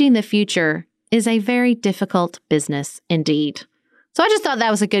predicting the future is a very difficult business indeed." So I just thought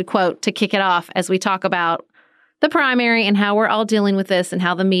that was a good quote to kick it off as we talk about the primary and how we're all dealing with this and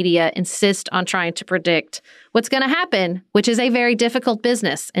how the media insist on trying to predict what's going to happen, which is a very difficult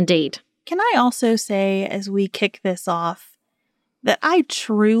business indeed. Can I also say, as we kick this off, that I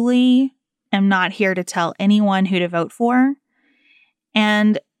truly am not here to tell anyone who to vote for.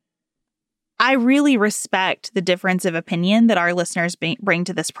 And I really respect the difference of opinion that our listeners bring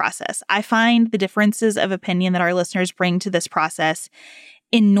to this process. I find the differences of opinion that our listeners bring to this process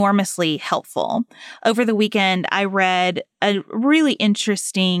enormously helpful. Over the weekend, I read a really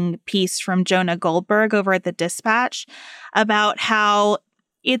interesting piece from Jonah Goldberg over at the Dispatch about how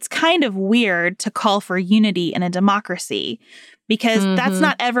it's kind of weird to call for unity in a democracy because that's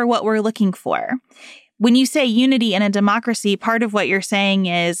not ever what we're looking for. When you say unity in a democracy, part of what you're saying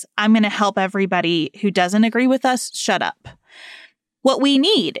is, I'm going to help everybody who doesn't agree with us shut up. What we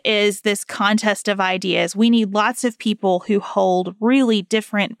need is this contest of ideas. We need lots of people who hold really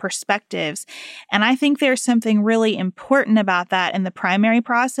different perspectives. And I think there's something really important about that in the primary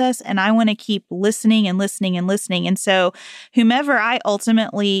process. And I want to keep listening and listening and listening. And so whomever I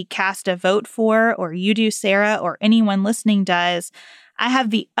ultimately cast a vote for, or you do, Sarah, or anyone listening does, I have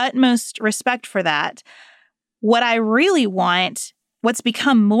the utmost respect for that. What I really want, what's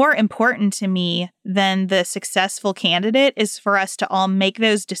become more important to me than the successful candidate, is for us to all make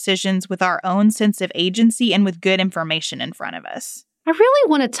those decisions with our own sense of agency and with good information in front of us. I really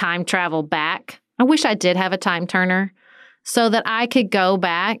want to time travel back. I wish I did have a time turner so that I could go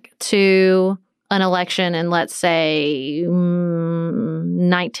back to an election in, let's say,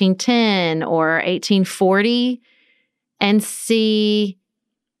 1910 or 1840 and see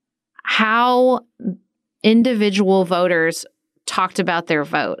how individual voters talked about their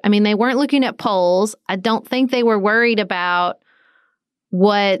vote. I mean, they weren't looking at polls. I don't think they were worried about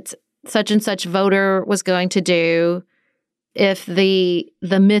what such and such voter was going to do. If the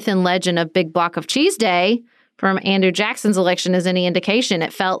myth and legend of Big Block of Cheese Day from Andrew Jackson's election is any indication,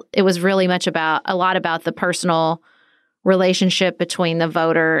 it was really much about a lot about the personal relationship between the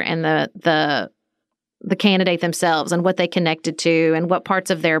voter and the candidate themselves and what they connected to and what parts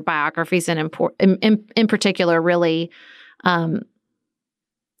of their biographies and in particular really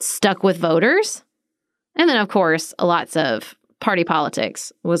stuck with voters. And then, of course, lots of party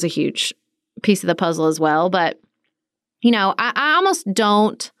politics was a huge piece of the puzzle as well. But, I almost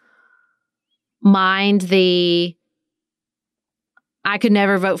don't mind I could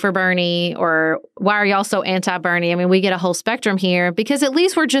never vote for Bernie, or why are y'all so anti-Bernie? I mean, we get a whole spectrum here because at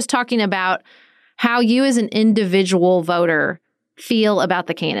least we're just talking about how you as an individual voter feel about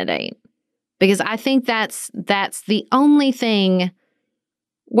the candidate. Because I think that's the only thing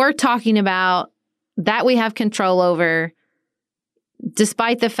we're talking about that we have control over,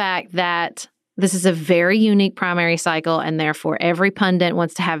 despite the fact that this is a very unique primary cycle, and therefore every pundit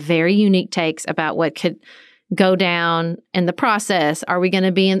wants to have very unique takes about what could go down in the process. Are we going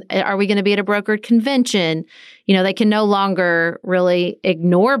to be at a brokered convention? They can no longer really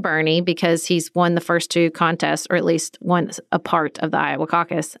ignore Bernie because he's won the first two contests, or at least won a part of the Iowa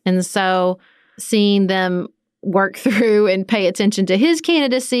caucus. And so seeing them work through and pay attention to his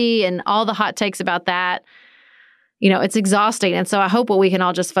candidacy and all the hot takes about that, it's exhausting. And so I hope what we can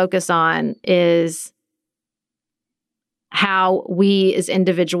all just focus on is how we as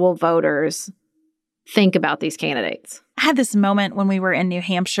individual voters think about these candidates. I had this moment when we were in New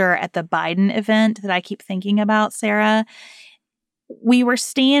Hampshire at the Biden event that I keep thinking about, Sarah. We were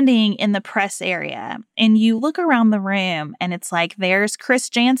standing in the press area, and you look around the room, and it's like, there's Chris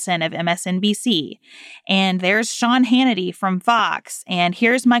Jansen of MSNBC, and there's Sean Hannity from Fox, and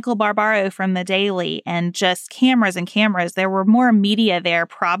here's Michael Barbaro from The Daily, and just cameras and cameras. There were more media there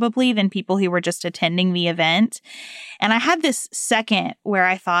probably than people who were just attending the event. And I had this second where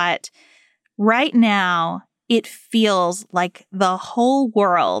I thought, right now, it feels like the whole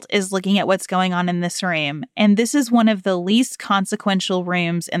world is looking at what's going on in this room. And this is one of the least consequential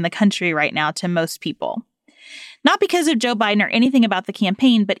rooms in the country right now to most people. Not because of Joe Biden or anything about the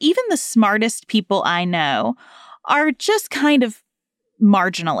campaign, but even the smartest people I know are just kind of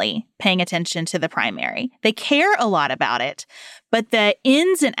marginally paying attention to the primary. They care a lot about it, but the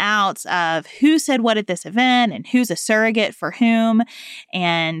ins and outs of who said what at this event and who's a surrogate for whom,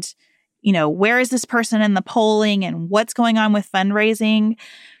 and where is this person in the polling and what's going on with fundraising?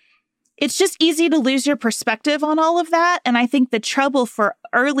 It's just easy to lose your perspective on all of that. And I think the trouble for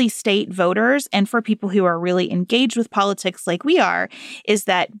early state voters and for people who are really engaged with politics like we are is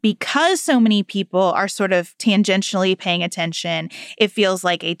that because so many people are sort of tangentially paying attention, it feels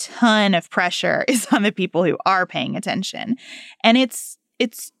like a ton of pressure is on the people who are paying attention. And it's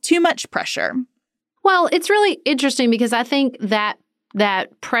too much pressure. Well, it's really interesting because I think that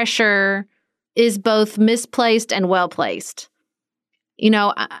pressure is both misplaced and well-placed.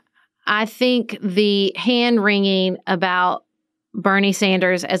 I think the hand-wringing about Bernie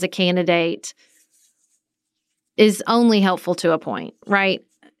Sanders as a candidate is only helpful to a point, right?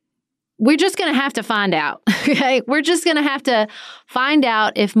 We're just going to have to find out, okay? We're just going to have to find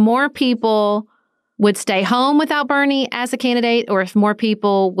out if more people would stay home without Bernie as a candidate, or if more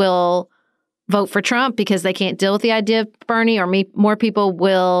people will vote for Trump because they can't deal with the idea of Bernie, or more people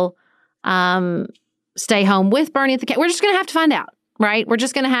will stay home with Bernie. We're just going to have to find out, right? We're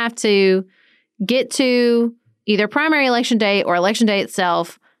just going to have to get to either primary election day or election day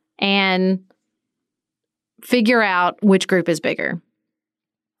itself and figure out which group is bigger.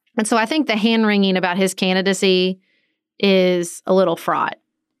 And so I think the hand-wringing about his candidacy is a little fraught.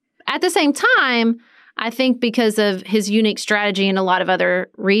 At the same time, I think because of his unique strategy and a lot of other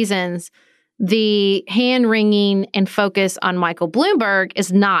reasons, the hand-wringing and focus on Michael Bloomberg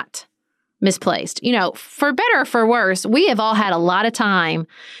is not misplaced. For better or for worse, we have all had a lot of time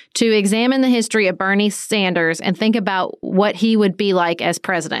to examine the history of Bernie Sanders and think about what he would be like as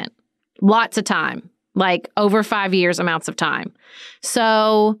president. Lots of time, like over 5 years amounts of time.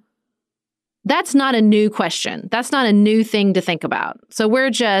 So that's not a new question. That's not a new thing to think about. So we're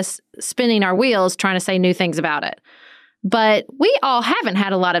just spinning our wheels trying to say new things about it. But we all haven't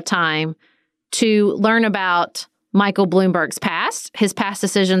had a lot of time to learn about Michael Bloomberg's past, his past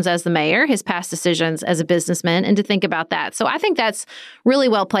decisions as the mayor, his past decisions as a businessman, and to think about that. So I think that's really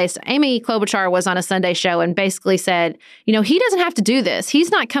well placed. Amy Klobuchar was on a Sunday show and basically said, you know, he doesn't have to do this.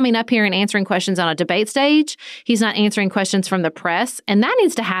 He's not coming up here and answering questions on a debate stage. He's not answering questions from the press. And that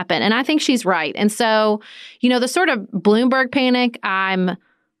needs to happen. And I think she's right. And so, you know, the sort of Bloomberg panic, I'm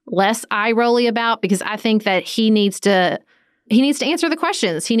less eye-rolly about, because I think that he needs to answer the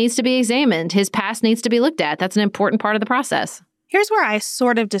questions. He needs to be examined. His past needs to be looked at. That's an important part of the process. Here's where I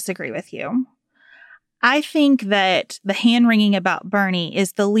sort of disagree with you. I think that the hand-wringing about Bernie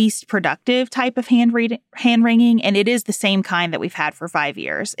is the least productive type of hand-wringing, and it is the same kind that we've had for 5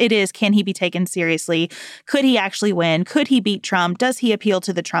 years. It is, can he be taken seriously? Could he actually win? Could he beat Trump? Does he appeal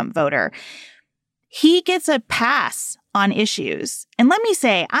to the Trump voter? He gets a pass on issues. And let me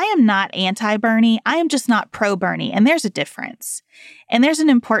say, I am not anti-Bernie. I am just not pro-Bernie. And there's a difference. And there's an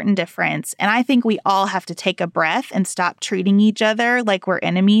important difference. And I think we all have to take a breath and stop treating each other like we're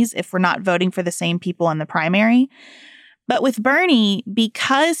enemies if we're not voting for the same people in the primary. But with Bernie,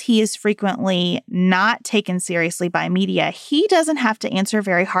 because he is frequently not taken seriously by media, he doesn't have to answer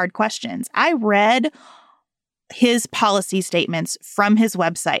very hard questions. I read his policy statements from his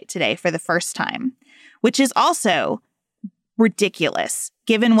website today for the first time, which is also ridiculous.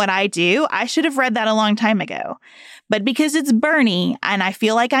 Given what I do, I should have read that a long time ago. But because it's Bernie and I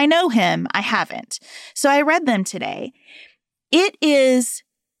feel like I know him, I haven't. So I read them today. It is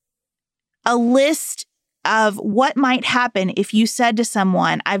a list of what might happen if you said to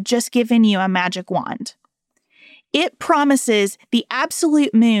someone, I've just given you a magic wand. It promises the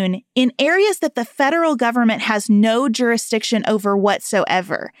absolute moon in areas that the federal government has no jurisdiction over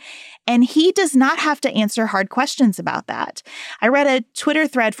whatsoever. And he does not have to answer hard questions about that. I read a Twitter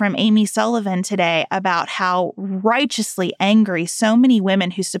thread from Amy Sullivan today about how righteously angry so many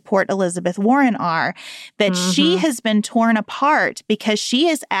women who support Elizabeth Warren are that she has been torn apart because she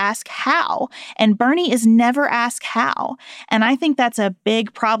is asked how, and Bernie is never asked how. And I think that's a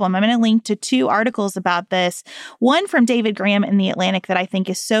big problem. I'm going to link to 2 articles about this. One from David Graham in The Atlantic that I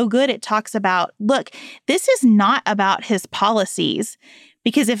think is so good. It talks about, look, this is not about his policies.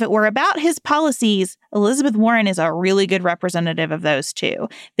 Because if it were about his policies, Elizabeth Warren is a really good representative of those too.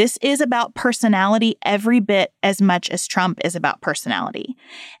 This is about personality every bit as much as Trump is about personality.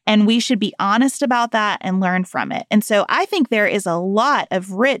 And we should be honest about that and learn from it. And so I think there is a lot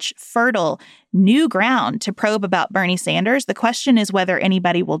of rich, fertile, new ground to probe about Bernie Sanders. The question is whether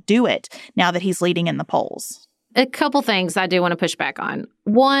anybody will do it now that he's leading in the polls. A couple things I do want to push back on.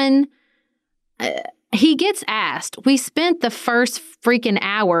 One, he gets asked. We spent the first freaking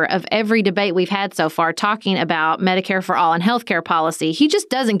hour of every debate we've had so far talking about Medicare for all and healthcare policy. He just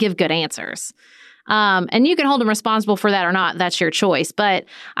doesn't give good answers. And you can hold him responsible for that or not. That's your choice. But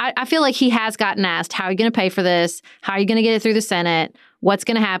I feel like he has gotten asked, how are you going to pay for this? How are you going to get it through the Senate? What's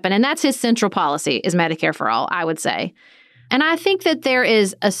going to happen? And that's his central policy is Medicare for all, I would say. And I think that there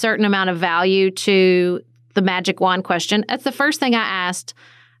is a certain amount of value to the magic wand question. That's the first thing I asked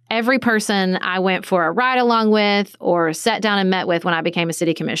every person I went for a ride along with or sat down and met with when I became a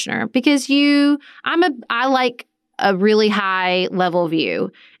city commissioner, because I like a really high level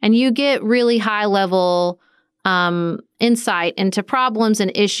view, and you get really high level insight into problems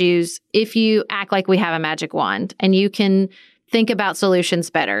and issues if you act like we have a magic wand and you can think about solutions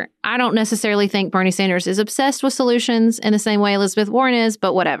better. I don't necessarily think Bernie Sanders is obsessed with solutions in the same way Elizabeth Warren is,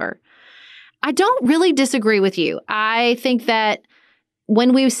 but whatever. I don't really disagree with you. I think that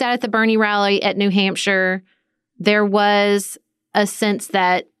when we sat at the Bernie rally at New Hampshire, there was a sense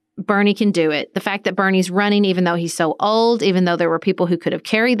that Bernie can do it. The fact that Bernie's running, even though he's so old, even though there were people who could have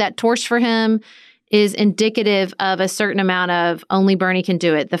carried that torch for him, is indicative of a certain amount of only Bernie can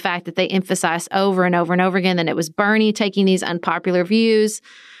do it. The fact that they emphasized over and over and over again that it was Bernie taking these unpopular views,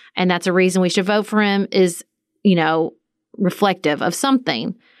 and that's a reason we should vote for him, is, reflective of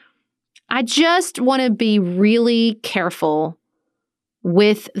something. I just want to be really careful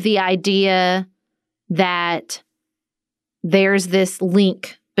with the idea that there's this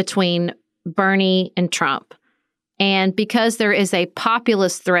link between Bernie and Trump. And because there is a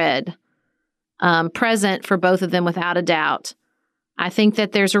populist thread present for both of them without a doubt, I think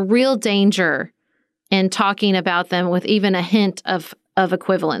that there's a real danger in talking about them with even a hint of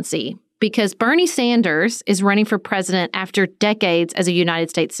equivalency. Because Bernie Sanders is running for president after decades as a United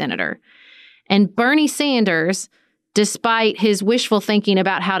States senator. And Bernie Sanders, despite his wishful thinking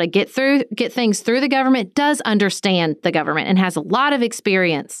about how to get things through the government, does understand the government and has a lot of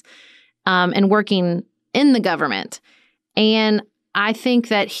experience and working in the government. And I think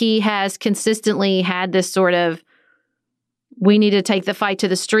that he has consistently had this sort of, we need to take the fight to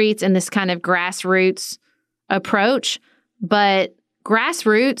the streets and this kind of grassroots approach. But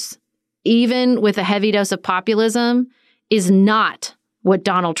grassroots, even with a heavy dose of populism, is not what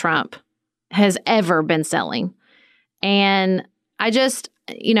Donald Trump has ever been selling. And I just,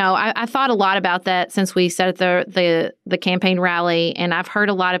 I thought a lot about that since we said at the campaign rally. And I've heard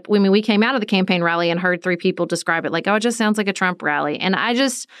a lot of, we came out of the campaign rally and heard 3 people describe it like, oh, it just sounds like a Trump rally. And I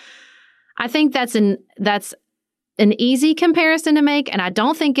think that's an easy comparison to make. And I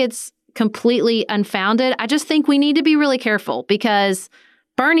don't think it's completely unfounded. I just think we need to be really careful because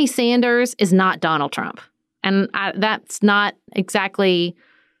Bernie Sanders is not Donald Trump. And that's not exactly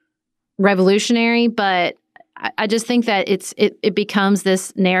revolutionary, but I just think that it becomes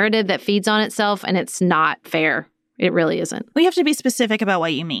this narrative that feeds on itself, and it's not fair. It really isn't. We have to be specific about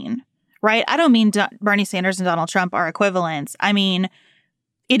what you mean, right? I don't mean Bernie Sanders and Donald Trump are equivalents. I mean,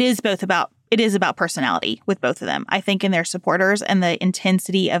 it is about personality with both of them, I think, in their supporters and the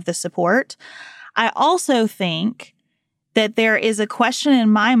intensity of the support. I also think that there is a question in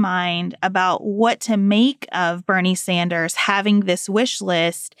my mind about what to make of Bernie Sanders having this wish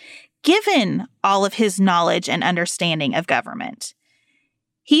list, given all of his knowledge and understanding of government.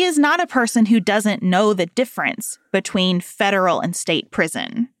 He is not a person who doesn't know the difference between federal and state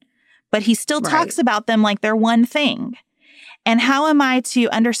prison, but he still talks about them like they're one thing. And how am I to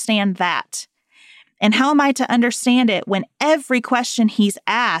understand that? And how am I to understand it when every question he's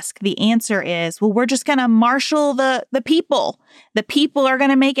asked, the answer is, well, we're just going to marshal the people. The people are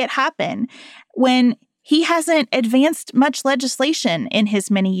going to make it happen. When he hasn't advanced much legislation in his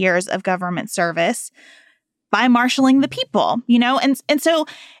many years of government service by marshaling the people, And so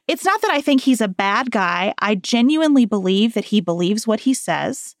it's not that I think he's a bad guy. I genuinely believe that he believes what he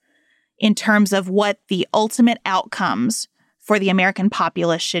says in terms of what the ultimate outcomes for the American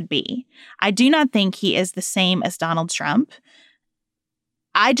populace should be. I do not think he is the same as Donald Trump.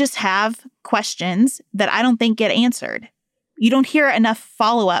 I just have questions that I don't think get answered. You don't hear enough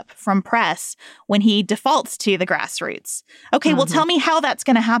follow-up from press when he defaults to the grassroots. Okay, well, tell me how that's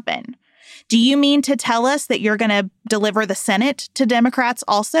going to happen. Do you mean to tell us that you're going to deliver the Senate to Democrats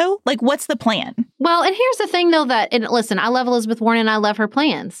also? Like, what's the plan? Well, and here's the thing, though, listen, I love Elizabeth Warren and I love her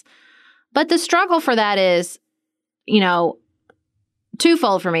plans. But the struggle for that is,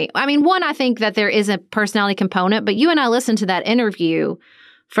 twofold for me. I mean, one, I think that there is a personality component, but you and I listened to that interview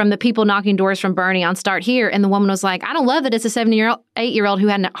from the people knocking doors from Bernie on Start Here, and the woman was like, I don't love that it's a 78-year-old who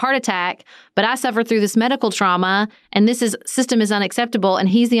had a heart attack, but I suffered through this medical trauma, and system is unacceptable, and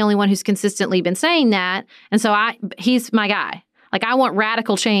he's the only one who's consistently been saying that, and so he's my guy. Like, I want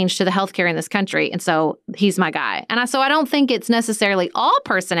radical change to the healthcare in this country, and so he's my guy. And so I don't think it's necessarily all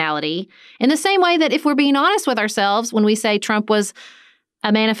personality, in the same way that if we're being honest with ourselves when we say Trump was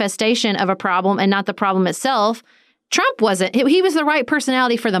a manifestation of a problem and not the problem itself, Trump wasn't. He was the right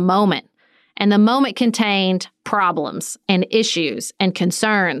personality for the moment. And the moment contained problems and issues and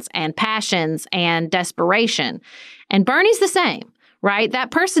concerns and passions and desperation. And Bernie's the same, right?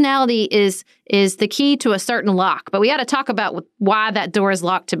 That personality is the key to a certain lock. But we got to talk about why that door is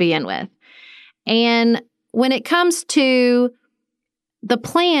locked to begin with. And when it comes to the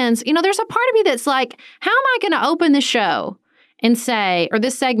plans, there's a part of me that's like, how am I going to open the show and say, or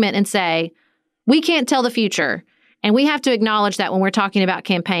this segment and say, we can't tell the future. And we have to acknowledge that when we're talking about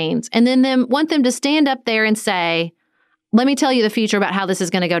campaigns. And then want them to stand up there and say, let me tell you the future about how this is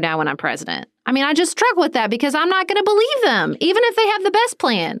going to go down when I'm president. I mean, I just struggle with that because I'm not going to believe them, even if they have the best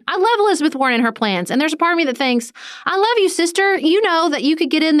plan. I love Elizabeth Warren and her plans. And there's a part of me that thinks, I love you, sister. You know that you could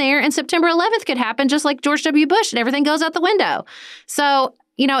get in there and September 11th could happen just like George W. Bush and everything goes out the window. So,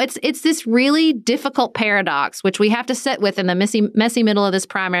 it's this really difficult paradox, which we have to sit with in the messy middle of this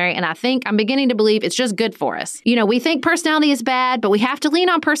primary. And I think I'm beginning to believe it's just good for us. We think personality is bad, but we have to lean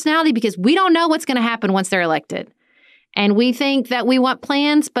on personality because we don't know what's going to happen once they're elected. And we think that we want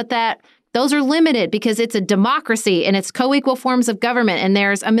plans, but that those are limited because it's a democracy and it's co-equal forms of government. And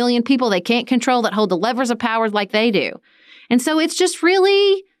there's a million people they can't control that hold the levers of power like they do. And so it's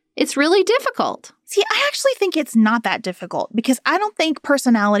really difficult. See, I actually think it's not that difficult because I don't think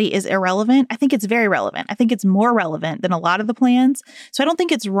personality is irrelevant. I think it's very relevant. I think it's more relevant than a lot of the plans. So I don't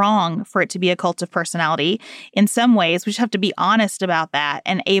think it's wrong for it to be a cult of personality. In some ways, we just have to be honest about that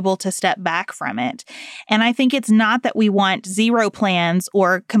and able to step back from it. And I think it's not that we want zero plans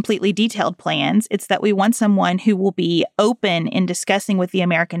or completely detailed plans. It's that we want someone who will be open in discussing with the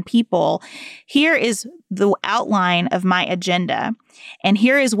American people. Here is the outline of my agenda. And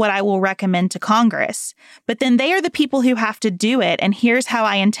here is what I will recommend to Congress. But then they are the people who have to do it. And here's how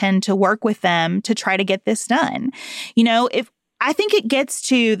I intend to work with them to try to get this done. I think it gets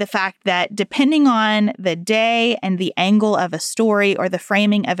to the fact that depending on the day and the angle of a story or the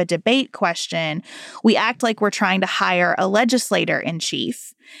framing of a debate question, we act like we're trying to hire a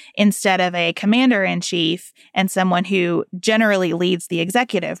legislator-in-chief instead of a commander-in-chief and someone who generally leads the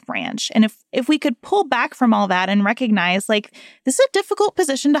executive branch. And if we could pull back from all that and recognize, like, this is a difficult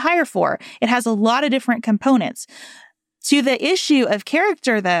position to hire for. It has a lot of different components. To the issue of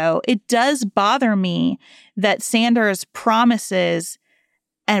character, though, it does bother me that Sanders promises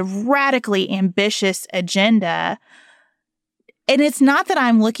a radically ambitious agenda. And it's not that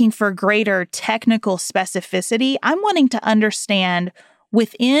I'm looking for greater technical specificity. I'm wanting to understand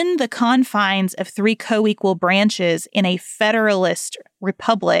within the confines of 3 co-equal branches in a federalist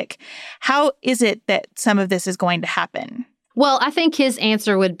republic, how is it that some of this is going to happen? Well, I think his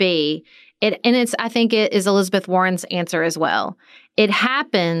answer would be, I think it is Elizabeth Warren's answer as well. It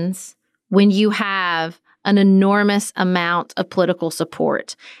happens when you have an enormous amount of political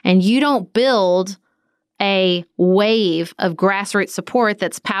support and you don't build a wave of grassroots support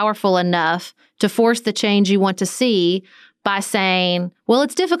that's powerful enough to force the change you want to see by saying, well,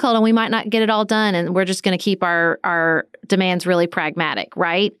 it's difficult and we might not get it all done and we're just going to keep our demands really pragmatic,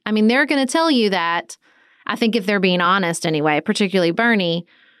 right? I mean, they're going to tell you that, I think if they're being honest anyway, particularly Bernie,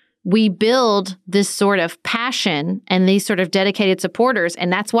 we build this sort of passion and these sort of dedicated supporters.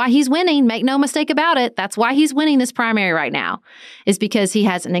 And that's why he's winning. Make no mistake about it. That's why he's winning this primary right now, is because he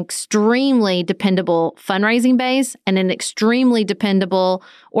has an extremely dependable fundraising base and an extremely dependable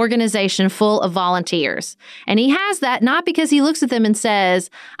organization full of volunteers. And he has that not because he looks at them and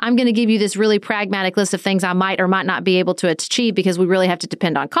says, I'm going to give you this really pragmatic list of things I might or might not be able to achieve because we really have to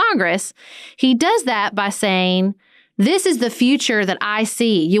depend on Congress. He does that by saying, this is the future that I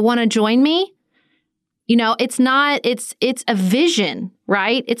see. You want to join me? It's a vision,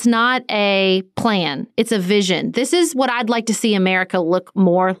 right? It's not a plan. It's a vision. This is what I'd like to see America look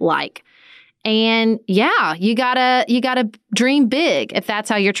more like. And yeah, you gotta dream big if that's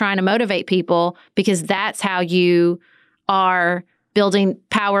how you're trying to motivate people, because that's how you are building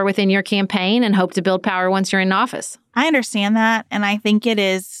power within your campaign and hope to build power once you're in office. I understand that. And I think it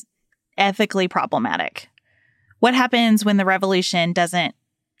is ethically problematic. What happens when the revolution doesn't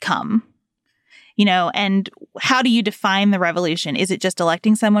come? And how do you define the revolution? Is it just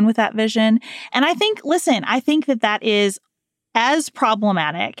electing someone with that vision? And I think that is as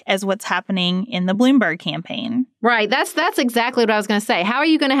problematic as what's happening in the Bloomberg campaign. Right. That's exactly what I was going to say. How are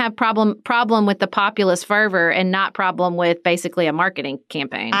you going to have problem with the populist fervor and not problem with basically a marketing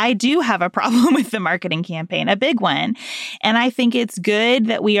campaign? I do have a problem with the marketing campaign, a big one. And I think it's good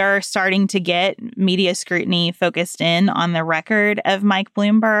that we are starting to get media scrutiny focused in on the record of Mike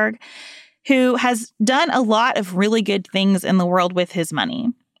Bloomberg, who has done a lot of really good things in the world with his money.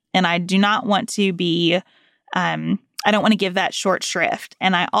 And I do not want to be I don't want to give that short shrift.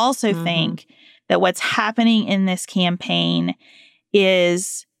 And I also think that what's happening in this campaign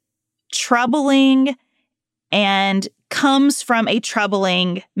is troubling and comes from a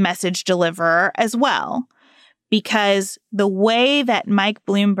troubling message deliverer as well. Because the way that Mike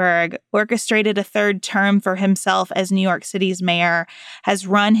Bloomberg orchestrated a third term for himself as New York City's mayor, has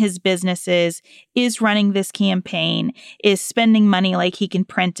run his businesses, is running this campaign, is spending money like he can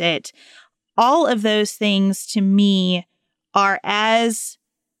print it, all of those things to me are as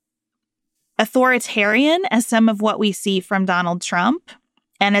authoritarian as some of what we see from Donald Trump,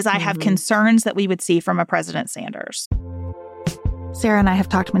 and as I have concerns that we would see from a President Sanders. Sarah and I have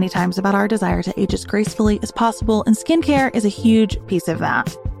talked many times about our desire to age as gracefully as possible, and skincare is a huge piece of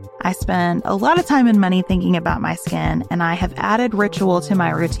that. I spend a lot of time and money thinking about my skin, and I have added Ritual to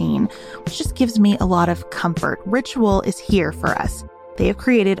my routine, which just gives me a lot of comfort. Ritual is here for us. They have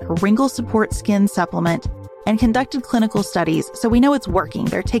created a wrinkle support skin supplement and conducted clinical studies, so we know it's working.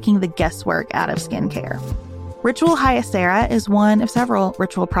 They're taking the guesswork out of skincare. Ritual Hyacera is one of several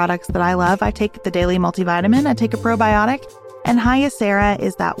Ritual products that I love. I take the daily multivitamin, I take a probiotic, and Hyacera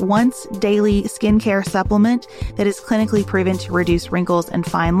is that once daily skincare supplement that is clinically proven to reduce wrinkles and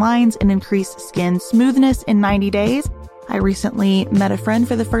fine lines and increase skin smoothness in 90 days. I recently met a friend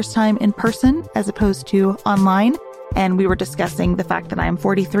for the first time in person as opposed to online. And we were discussing the fact that I am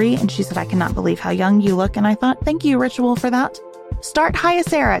 43, and she said, I cannot believe how young you look. And I thought, thank you, Ritual, for that. Start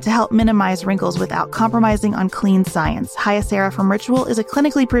Hyacera to help minimize wrinkles without compromising on clean science. Hyacera from Ritual is a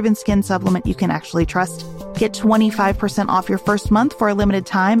clinically proven skin supplement you can actually trust. Get 25% off your first month for a limited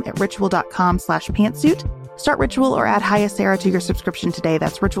time at ritual.com/pantsuit. Start Ritual or add Hyacera to your subscription today.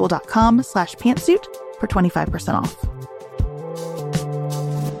 That's ritual.com/pantsuit for 25% off.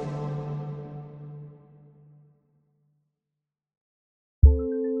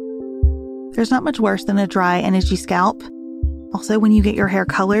 There's not much worse than a dry and itchy scalp. Also, when you get your hair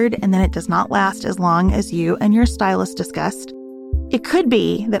colored and then it does not last as long as you and your stylist discussed. It could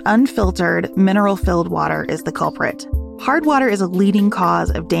be that unfiltered, mineral-filled water is the culprit. Hard water is a leading cause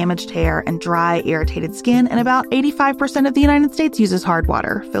of damaged hair and dry, irritated skin, and about 85% of the United States uses hard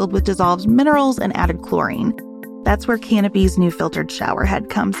water, filled with dissolved minerals and added chlorine. That's where Canopy's new filtered shower head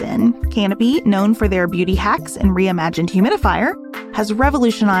comes in. Canopy, known for their beauty hacks and reimagined humidifier, has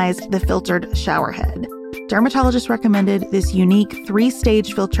revolutionized the filtered shower head. Dermatologists recommended this unique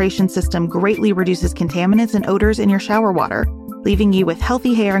 3-stage filtration system greatly reduces contaminants and odors in your shower water, leaving you with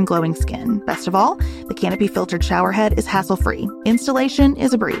healthy hair and glowing skin. Best of all, the Canopy filtered shower head is hassle-free. Installation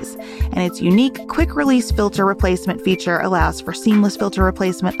is a breeze, and its unique quick-release filter replacement feature allows for seamless filter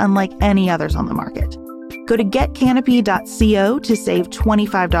replacement unlike any others on the market. Go to getcanopy.co to save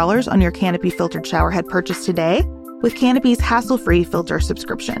 $25 on your Canopy filtered shower head purchase today with Canopy's hassle-free filter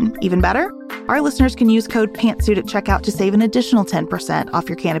subscription. Even better, our listeners can use code PANTSUIT at checkout to save an additional 10% off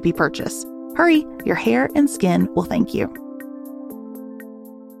your Canopy purchase. Hurry, your hair and skin will thank you.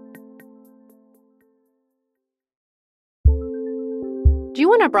 Do you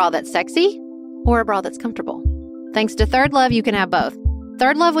want a bra that's sexy or a bra that's comfortable? Thanks to Third Love, you can have both.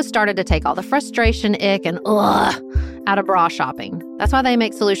 Third Love was started to take all the frustration, ick, and out of bra shopping. That's why they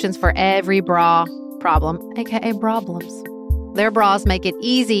make solutions for every bra problem, aka problems. Their bras make it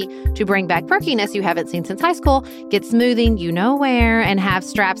easy to bring back perkiness you haven't seen since high school, get smoothing you know where, and have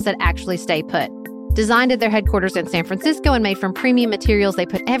straps that actually stay put. Designed at their headquarters in San Francisco and made from premium materials, they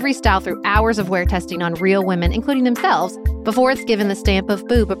put every style through hours of wear testing on real women, including themselves, before it's given the stamp of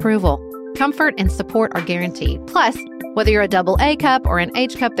boob approval. Comfort and support are guaranteed. Plus, whether you're a double A cup or an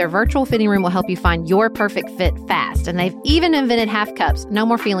H cup, their virtual fitting room will help you find your perfect fit fast. And they've even invented half cups. No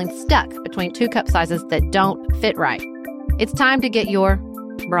more feeling stuck between 2 cup sizes that don't fit right. It's time to get your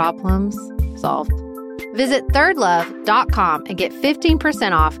problems solved. Visit thirdlove.com and get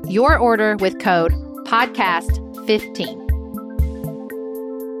 15% off your order with code podcast15.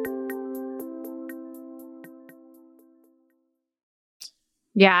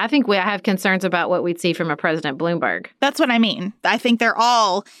 Yeah, I think I have concerns about what we'd see from a President Bloomberg. That's what I mean. I think they're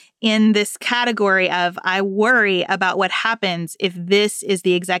all in this category of I worry about what happens if this is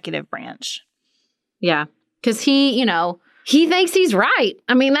the executive branch. Yeah, because he thinks he's right.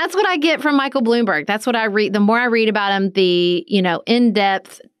 I mean, that's what I get from Michael Bloomberg. That's what I read. The more I read about him, the,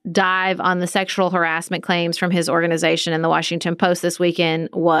 in-depth dive on the sexual harassment claims from his organization in the Washington Post this weekend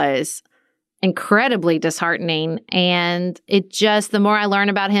was incredibly disheartening. And the more I learn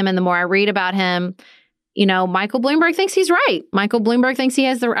about him and the more I read about him, Michael Bloomberg thinks he's right. Michael Bloomberg thinks he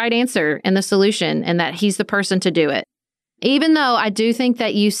has the right answer and the solution and that he's the person to do it. Even though I do think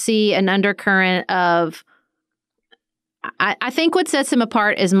that you see an undercurrent of, I think what sets him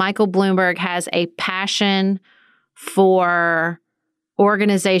apart is Michael Bloomberg has a passion for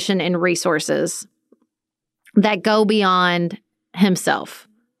organization and resources that go beyond himself.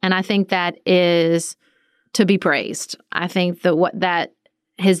 And I think that is to be praised. I think that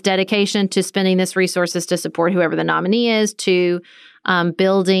his dedication to spending this resources to support whoever the nominee is, to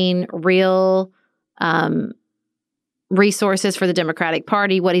building real resources for the Democratic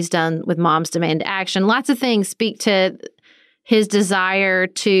Party, what he's done with Moms Demand Action, lots of things speak to his desire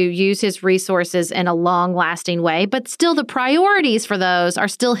to use his resources in a long-lasting way. But still, the priorities for those are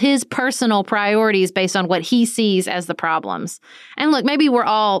still his personal priorities based on what he sees as the problems. And look, maybe we're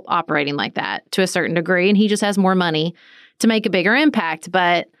all operating like that to a certain degree, and he just has more money to make a bigger impact.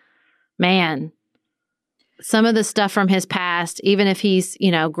 But, man, some of the stuff from his past, even if he's,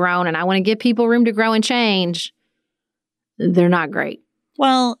 grown, and I want to give people room to grow and change, they're not great.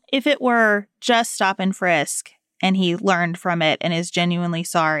 Well, if it were just stop and frisk, and he learned from it and is genuinely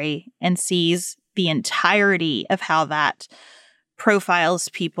sorry and sees the entirety of how that profiles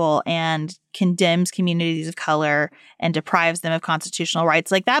people and condemns communities of color and deprives them of constitutional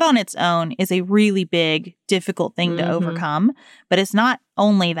rights, like that on its own is a really big, difficult thing to overcome. But it's not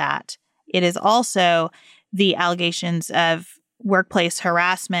only that. It is also the allegations of workplace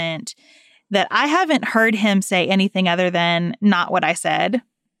harassment that I haven't heard him say anything other than not what I said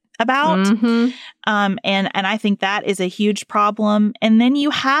about. And I think that is a huge problem. And then you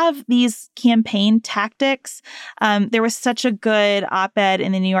have these campaign tactics. There was such a good op-ed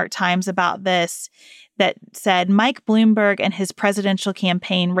in the New York Times about this that said Mike Bloomberg and his presidential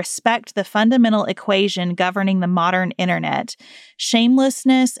campaign respect the fundamental equation governing the modern internet.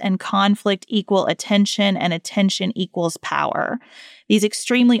 Shamelessness and conflict equal attention, and attention equals power. These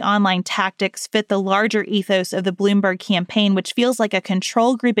extremely online tactics fit the larger ethos of the Bloomberg campaign, which feels like a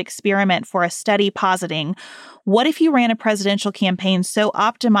control group experiment for a study positing, what if you ran a presidential campaign so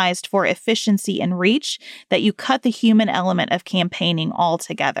optimized for efficiency and reach that you cut the human element of campaigning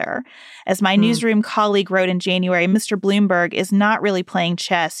altogether? As my newsroom colleague wrote in January, Mr. Bloomberg is not really playing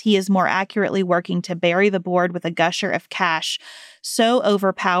chess. He is more accurately working to bury the board with a gusher of cash so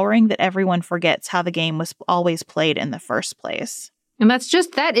overpowering that everyone forgets how the game was always played in the first place. And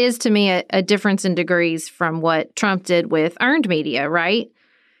that is to me a difference in degrees from what Trump did with earned media, right?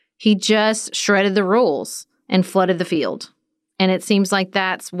 He just shredded the rules and flooded the field. And it seems like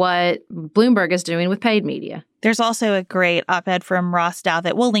that's what Bloomberg is doing with paid media. There's also a great op-ed from Ross Dow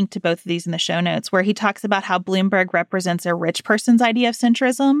that we'll link to both of these in the show notes, where he talks about how Bloomberg represents a rich person's idea of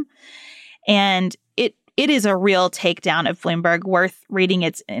centrism. And it is a real takedown of Bloomberg, worth reading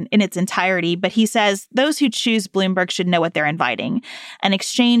in its entirety. But he says those who choose Bloomberg should know what they're inviting: an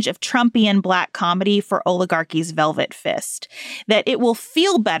exchange of Trumpian black comedy for oligarchy's velvet fist. That it will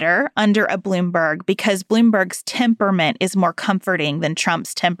feel better under a Bloomberg because Bloomberg's temperament is more comforting than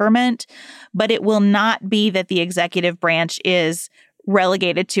Trump's temperament. But it will not be that the executive branch is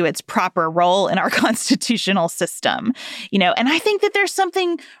relegated to its proper role in our constitutional system, and I think that there's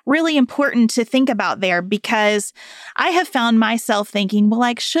something really important to think about there, because I have found myself thinking,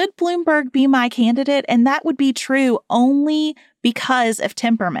 well, should Bloomberg be my candidate? And that would be true only because of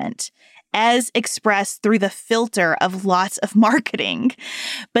temperament, as expressed through the filter of lots of marketing.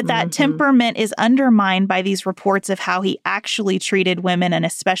 But that temperament is undermined by these reports of how he actually treated women, and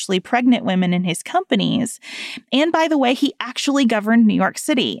especially pregnant women, in his companies. And by the way, he actually governed New York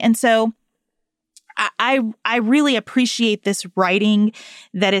City. And so I really appreciate this writing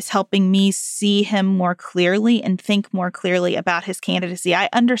that is helping me see him more clearly and think more clearly about his candidacy. I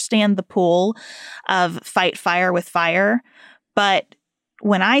understand the pull of fight fire with fire, but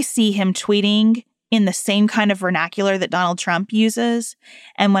when I see him tweeting in the same kind of vernacular that Donald Trump uses,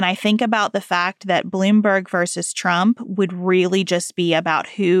 and when I think about the fact that Bloomberg versus Trump would really just be about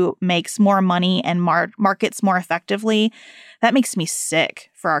who makes more money and markets more effectively, that makes me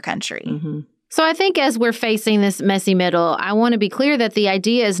sick for our country. Mm-hmm. So I think as we're facing this messy middle, I want to be clear that the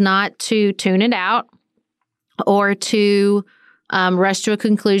idea is not to tune it out or to rush to a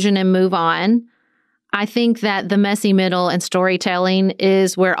conclusion and move on. I think that the messy middle and storytelling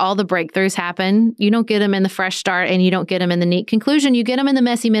is where all the breakthroughs happen. You don't get them in the fresh start, and you don't get them in the neat conclusion. You get them in the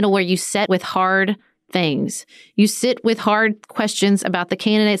messy middle, where you sit with hard things. You sit with hard questions about the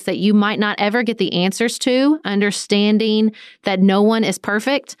candidates that you might not ever get the answers to, understanding that no one is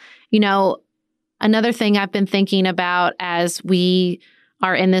perfect. Another thing I've been thinking about as we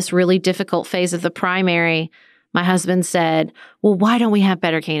are in this really difficult phase of the primary, my husband said, well, why don't we have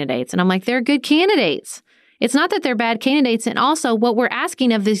better candidates? And I'm like, they're good candidates. It's not that they're bad candidates. And also what we're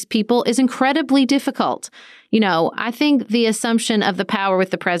asking of these people is incredibly difficult. I think the assumption of the power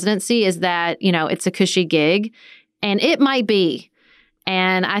with the presidency is that, it's a cushy gig, and it might be.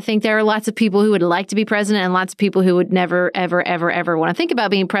 And I think there are lots of people who would like to be president and lots of people who would never, ever, ever, ever want to think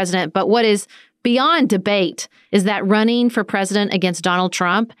about being president. But what is beyond debate is that running for president against Donald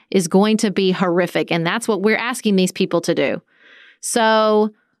Trump is going to be horrific. And that's what we're asking these people to do. So,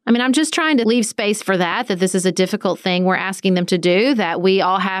 I'm just trying to leave space for that this is a difficult thing we're asking them to do, that we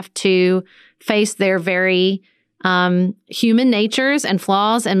all have to face their very human natures and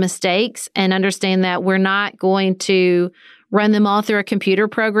flaws and mistakes, and understand that we're not going to run them all through a computer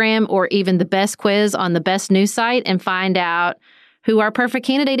program or even the best quiz on the best news site and find out who our perfect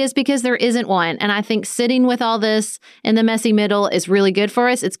candidate is, because there isn't one. And I think sitting with all this in the messy middle is really good for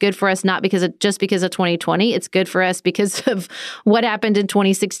us. It's good for us not because of 2020. It's good for us because of what happened in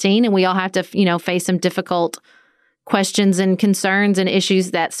 2016. And we all have to, face some difficult questions and concerns and issues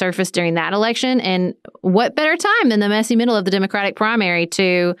that surfaced during that election. And what better time than the messy middle of the Democratic primary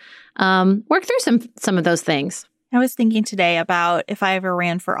to work through some of those things. I was thinking today about, if I ever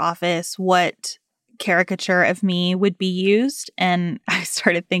ran for office, what caricature of me would be used. And I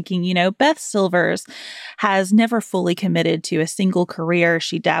started thinking, Beth Silvers has never fully committed to a single career.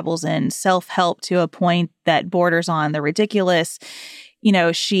 She dabbles in self-help to a point that borders on the ridiculous.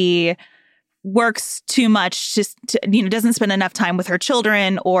 She works too much, doesn't spend enough time with her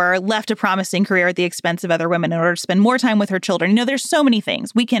children, or left a promising career at the expense of other women in order to spend more time with her children. There's so many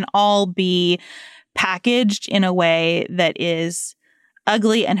things. We can all be packaged in a way that is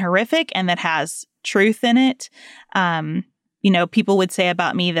ugly and horrific and that has truth in it. people would say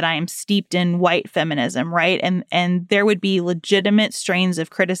about me that I am steeped in white feminism, right? And there would be legitimate strains of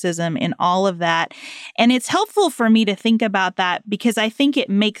criticism in all of that. And it's helpful for me to think about that because I think it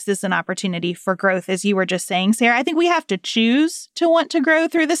makes this an opportunity for growth, as you were just saying, Sarah. I think we have to choose to want to grow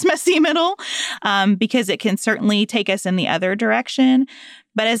through this messy middle because it can certainly take us in the other direction.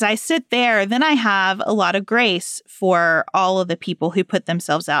 But as I sit there, then I have a lot of grace for all of the people who put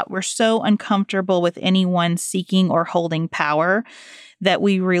themselves out. We're so uncomfortable with anyone seeking or holding power that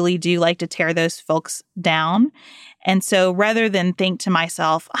we really do like to tear those folks down. And so rather than think to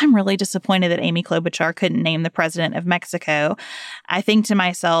myself, I'm really disappointed that Amy Klobuchar couldn't name the president of Mexico, I think to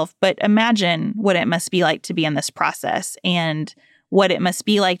myself, but imagine what it must be like to be in this process and what it must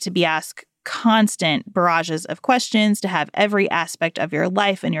be like to be asked constant barrages of questions, to have every aspect of your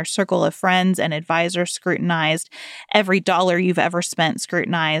life and your circle of friends and advisors scrutinized, every dollar you've ever spent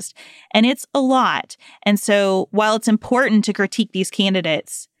scrutinized. And it's a lot. And so while it's important to critique these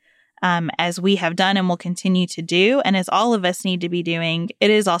candidates, as we have done and will continue to do, and as all of us need to be doing, it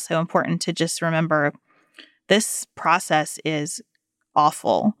is also important to just remember this process is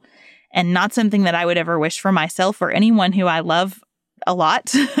awful and not something that I would ever wish for myself or anyone who I love a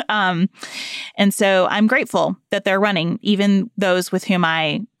lot. And so I'm grateful that they're running, even those with whom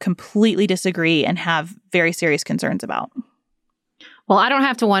I completely disagree and have very serious concerns about. Well, I don't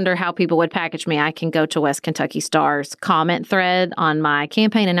have to wonder how people would package me. I can go to West Kentucky Star's comment thread on my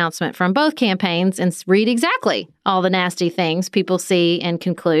campaign announcement from both campaigns and read exactly all the nasty things people see and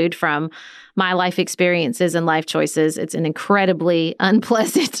conclude from my life experiences and life choices. It's an incredibly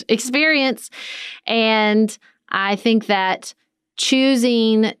unpleasant experience. And I think that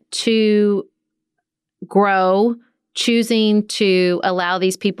choosing to grow, choosing to allow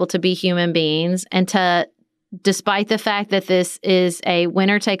these people to be human beings and to, despite the fact that this is a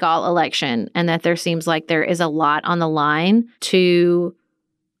winner-take-all election and that there seems like there is a lot on the line, to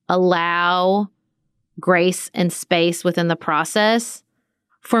allow grace and space within the process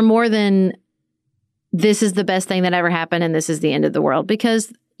for more than this is the best thing that ever happened and this is the end of the world.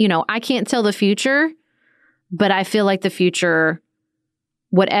 Because, I can't tell the future, but I feel like the future,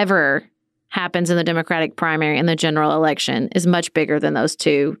 whatever happens in the Democratic primary and the general election, is much bigger than those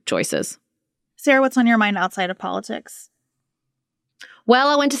two choices. Sarah, what's on your mind outside of politics? Well,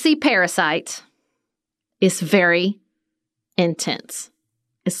 I went to see Parasite. It's very intense.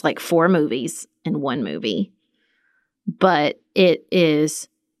 It's like 4 movies in one movie. But it is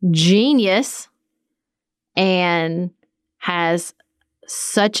genius and has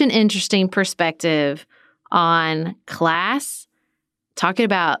such an interesting perspective on class, talking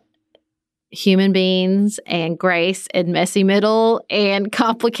about human beings and grace and messy middle and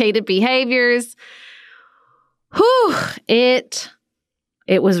complicated behaviors. Whew, it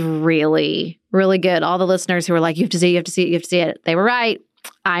was really, really good. All the listeners who were like, you have to see it. They were right.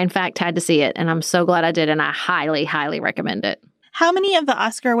 I, in fact, had to see it, and I'm so glad I did, and I highly, highly recommend it. How many of the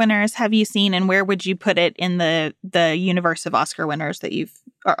Oscar winners have you seen, and where would you put it in the universe of Oscar winners that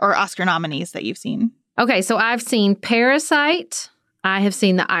or Oscar nominees that you've seen? Okay, so I've seen Parasite. I have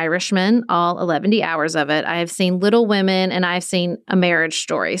seen The Irishman, all 11 hours of it. I have seen Little Women, and I've seen A Marriage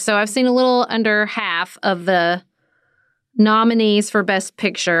Story. So I've seen a little under half of the nominees for Best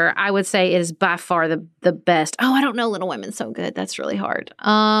Picture. I would say it is by far the best. Oh, I don't know. Little Women's so good. That's really hard.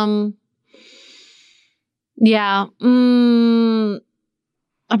 Yeah. I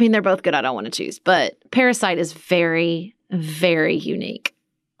mean, they're both good. I don't want to choose. But Parasite is very, very unique.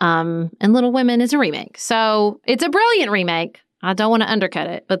 And Little Women is a remake. So it's a brilliant remake. I don't want to undercut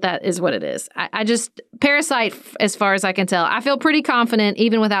it, but that is what it is. I just, Parasite, as far as I can tell, I feel pretty confident,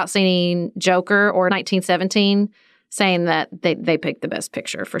 even without seeing Joker or 1917, saying that they picked the best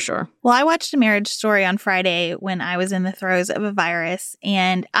picture for sure. Well, I watched A Marriage Story on Friday when I was in the throes of a virus,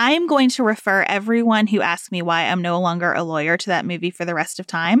 and I am going to refer everyone who asks me why I'm no longer a lawyer to that movie for the rest of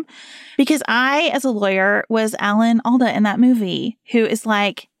time, because I, as a lawyer, was Alan Alda in that movie, who is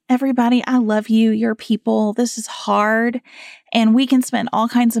like, everybody, I love you, you're people, this is hard, and we can spend all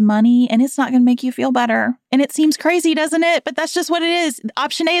kinds of money, and it's not going to make you feel better. And it seems crazy, doesn't it? But that's just what it is.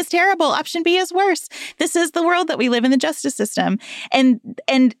 Option A is terrible. Option B is worse. This is the world that we live in, the justice system. And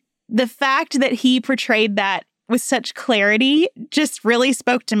the fact that he portrayed that with such clarity just really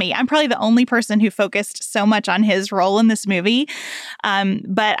spoke to me. I'm probably the only person who focused so much on his role in this movie.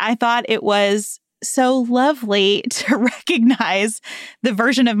 But I thought it was so lovely to recognize the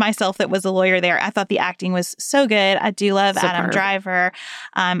version of myself that was a lawyer there. I thought the acting was so good. I do love Adam Driver.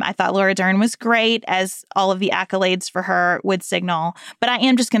 I thought Laura Dern was great, as all of the accolades for her would signal. But I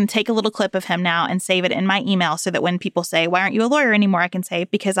am just going to take a little clip of him now and save it in my email so that when people say, why aren't you a lawyer anymore? I can say,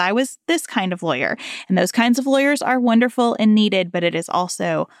 because I was this kind of lawyer. And those kinds of lawyers are wonderful and needed, but it is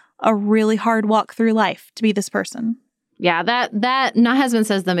also a really hard walk through life to be this person. Yeah, that my husband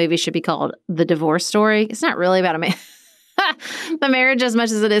says the movie should be called The Divorce Story. It's not really about the marriage as much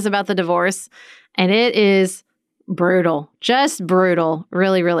as it is about the divorce. And it is brutal, just brutal.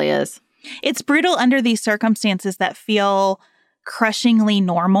 Really, really is. It's brutal under these circumstances that feel crushingly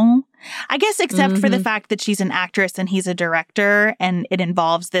normal. I guess except for the fact that she's an actress and he's a director and it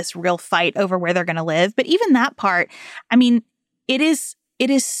involves this real fight over where they're going to live. But even that part, I mean, it is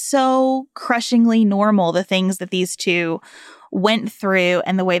so crushingly normal, the things that these two went through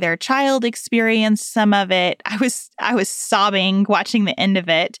and the way their child experienced some of it. I was sobbing watching the end of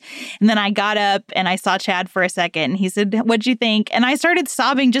it. And then I got up and I saw Chad for a second and he said, "What'd you think?" And I started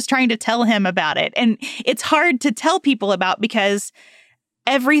sobbing just trying to tell him about it. And it's hard to tell people about because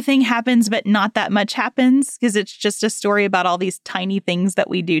everything happens, but not that much happens because it's just a story about all these tiny things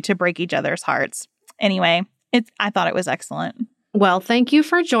that we do to break each other's hearts. Anyway, I thought it was excellent. Well, thank you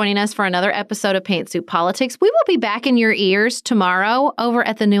for joining us for another episode of Pantsuit Politics. We will be back in your ears tomorrow over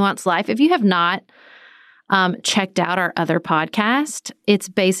at The Nuanced Life. If you have not checked out our other podcast, it's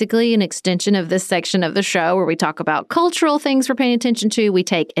basically an extension of this section of the show where we talk about cultural things we're paying attention to. We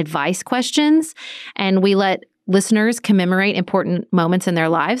take advice questions and we let listeners commemorate important moments in their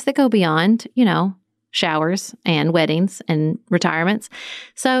lives that go beyond, showers and weddings and retirements.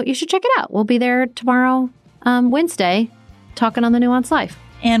 So you should check it out. We'll be there tomorrow, Wednesday, talking on The Nuanced Life.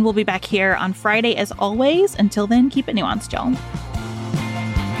 And we'll be back here on Friday as always. Until then, keep it nuanced, y'all.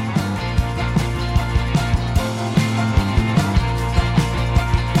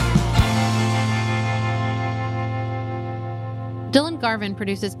 Dylan Garvin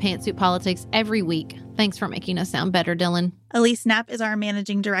produces Pantsuit Politics every week. Thanks for making us sound better, Dylan. Elise Knapp is our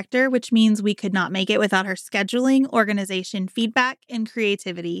managing director, which means we could not make it without her scheduling, organization, feedback, and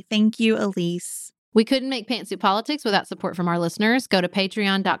creativity. Thank you, Elise. We couldn't make Pantsuit Politics without support from our listeners. Go to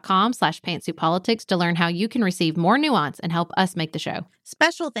patreon.com/pantsuitpolitics to learn how you can receive more nuance and help us make the show.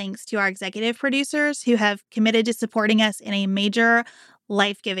 Special thanks to our executive producers who have committed to supporting us in a major,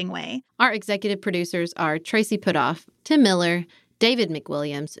 life-giving way. Our executive producers are Tracy Putoff, Tim Miller, David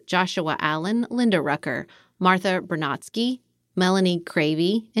McWilliams, Joshua Allen, Linda Rucker, Martha Bernatsky, Melanie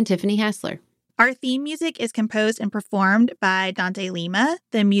Cravey, and Tiffany Hassler. Our theme music is composed and performed by Dante Lima.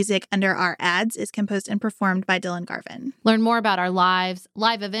 The music under our ads is composed and performed by Dylan Garvin. Learn more about our live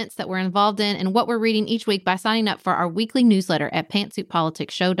events that we're involved in and what we're reading each week by signing up for our weekly newsletter at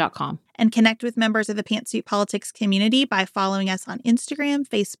pantsuitpoliticsshow.com. And connect with members of the Pantsuit Politics community by following us on Instagram,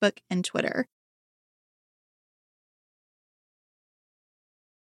 Facebook, and Twitter.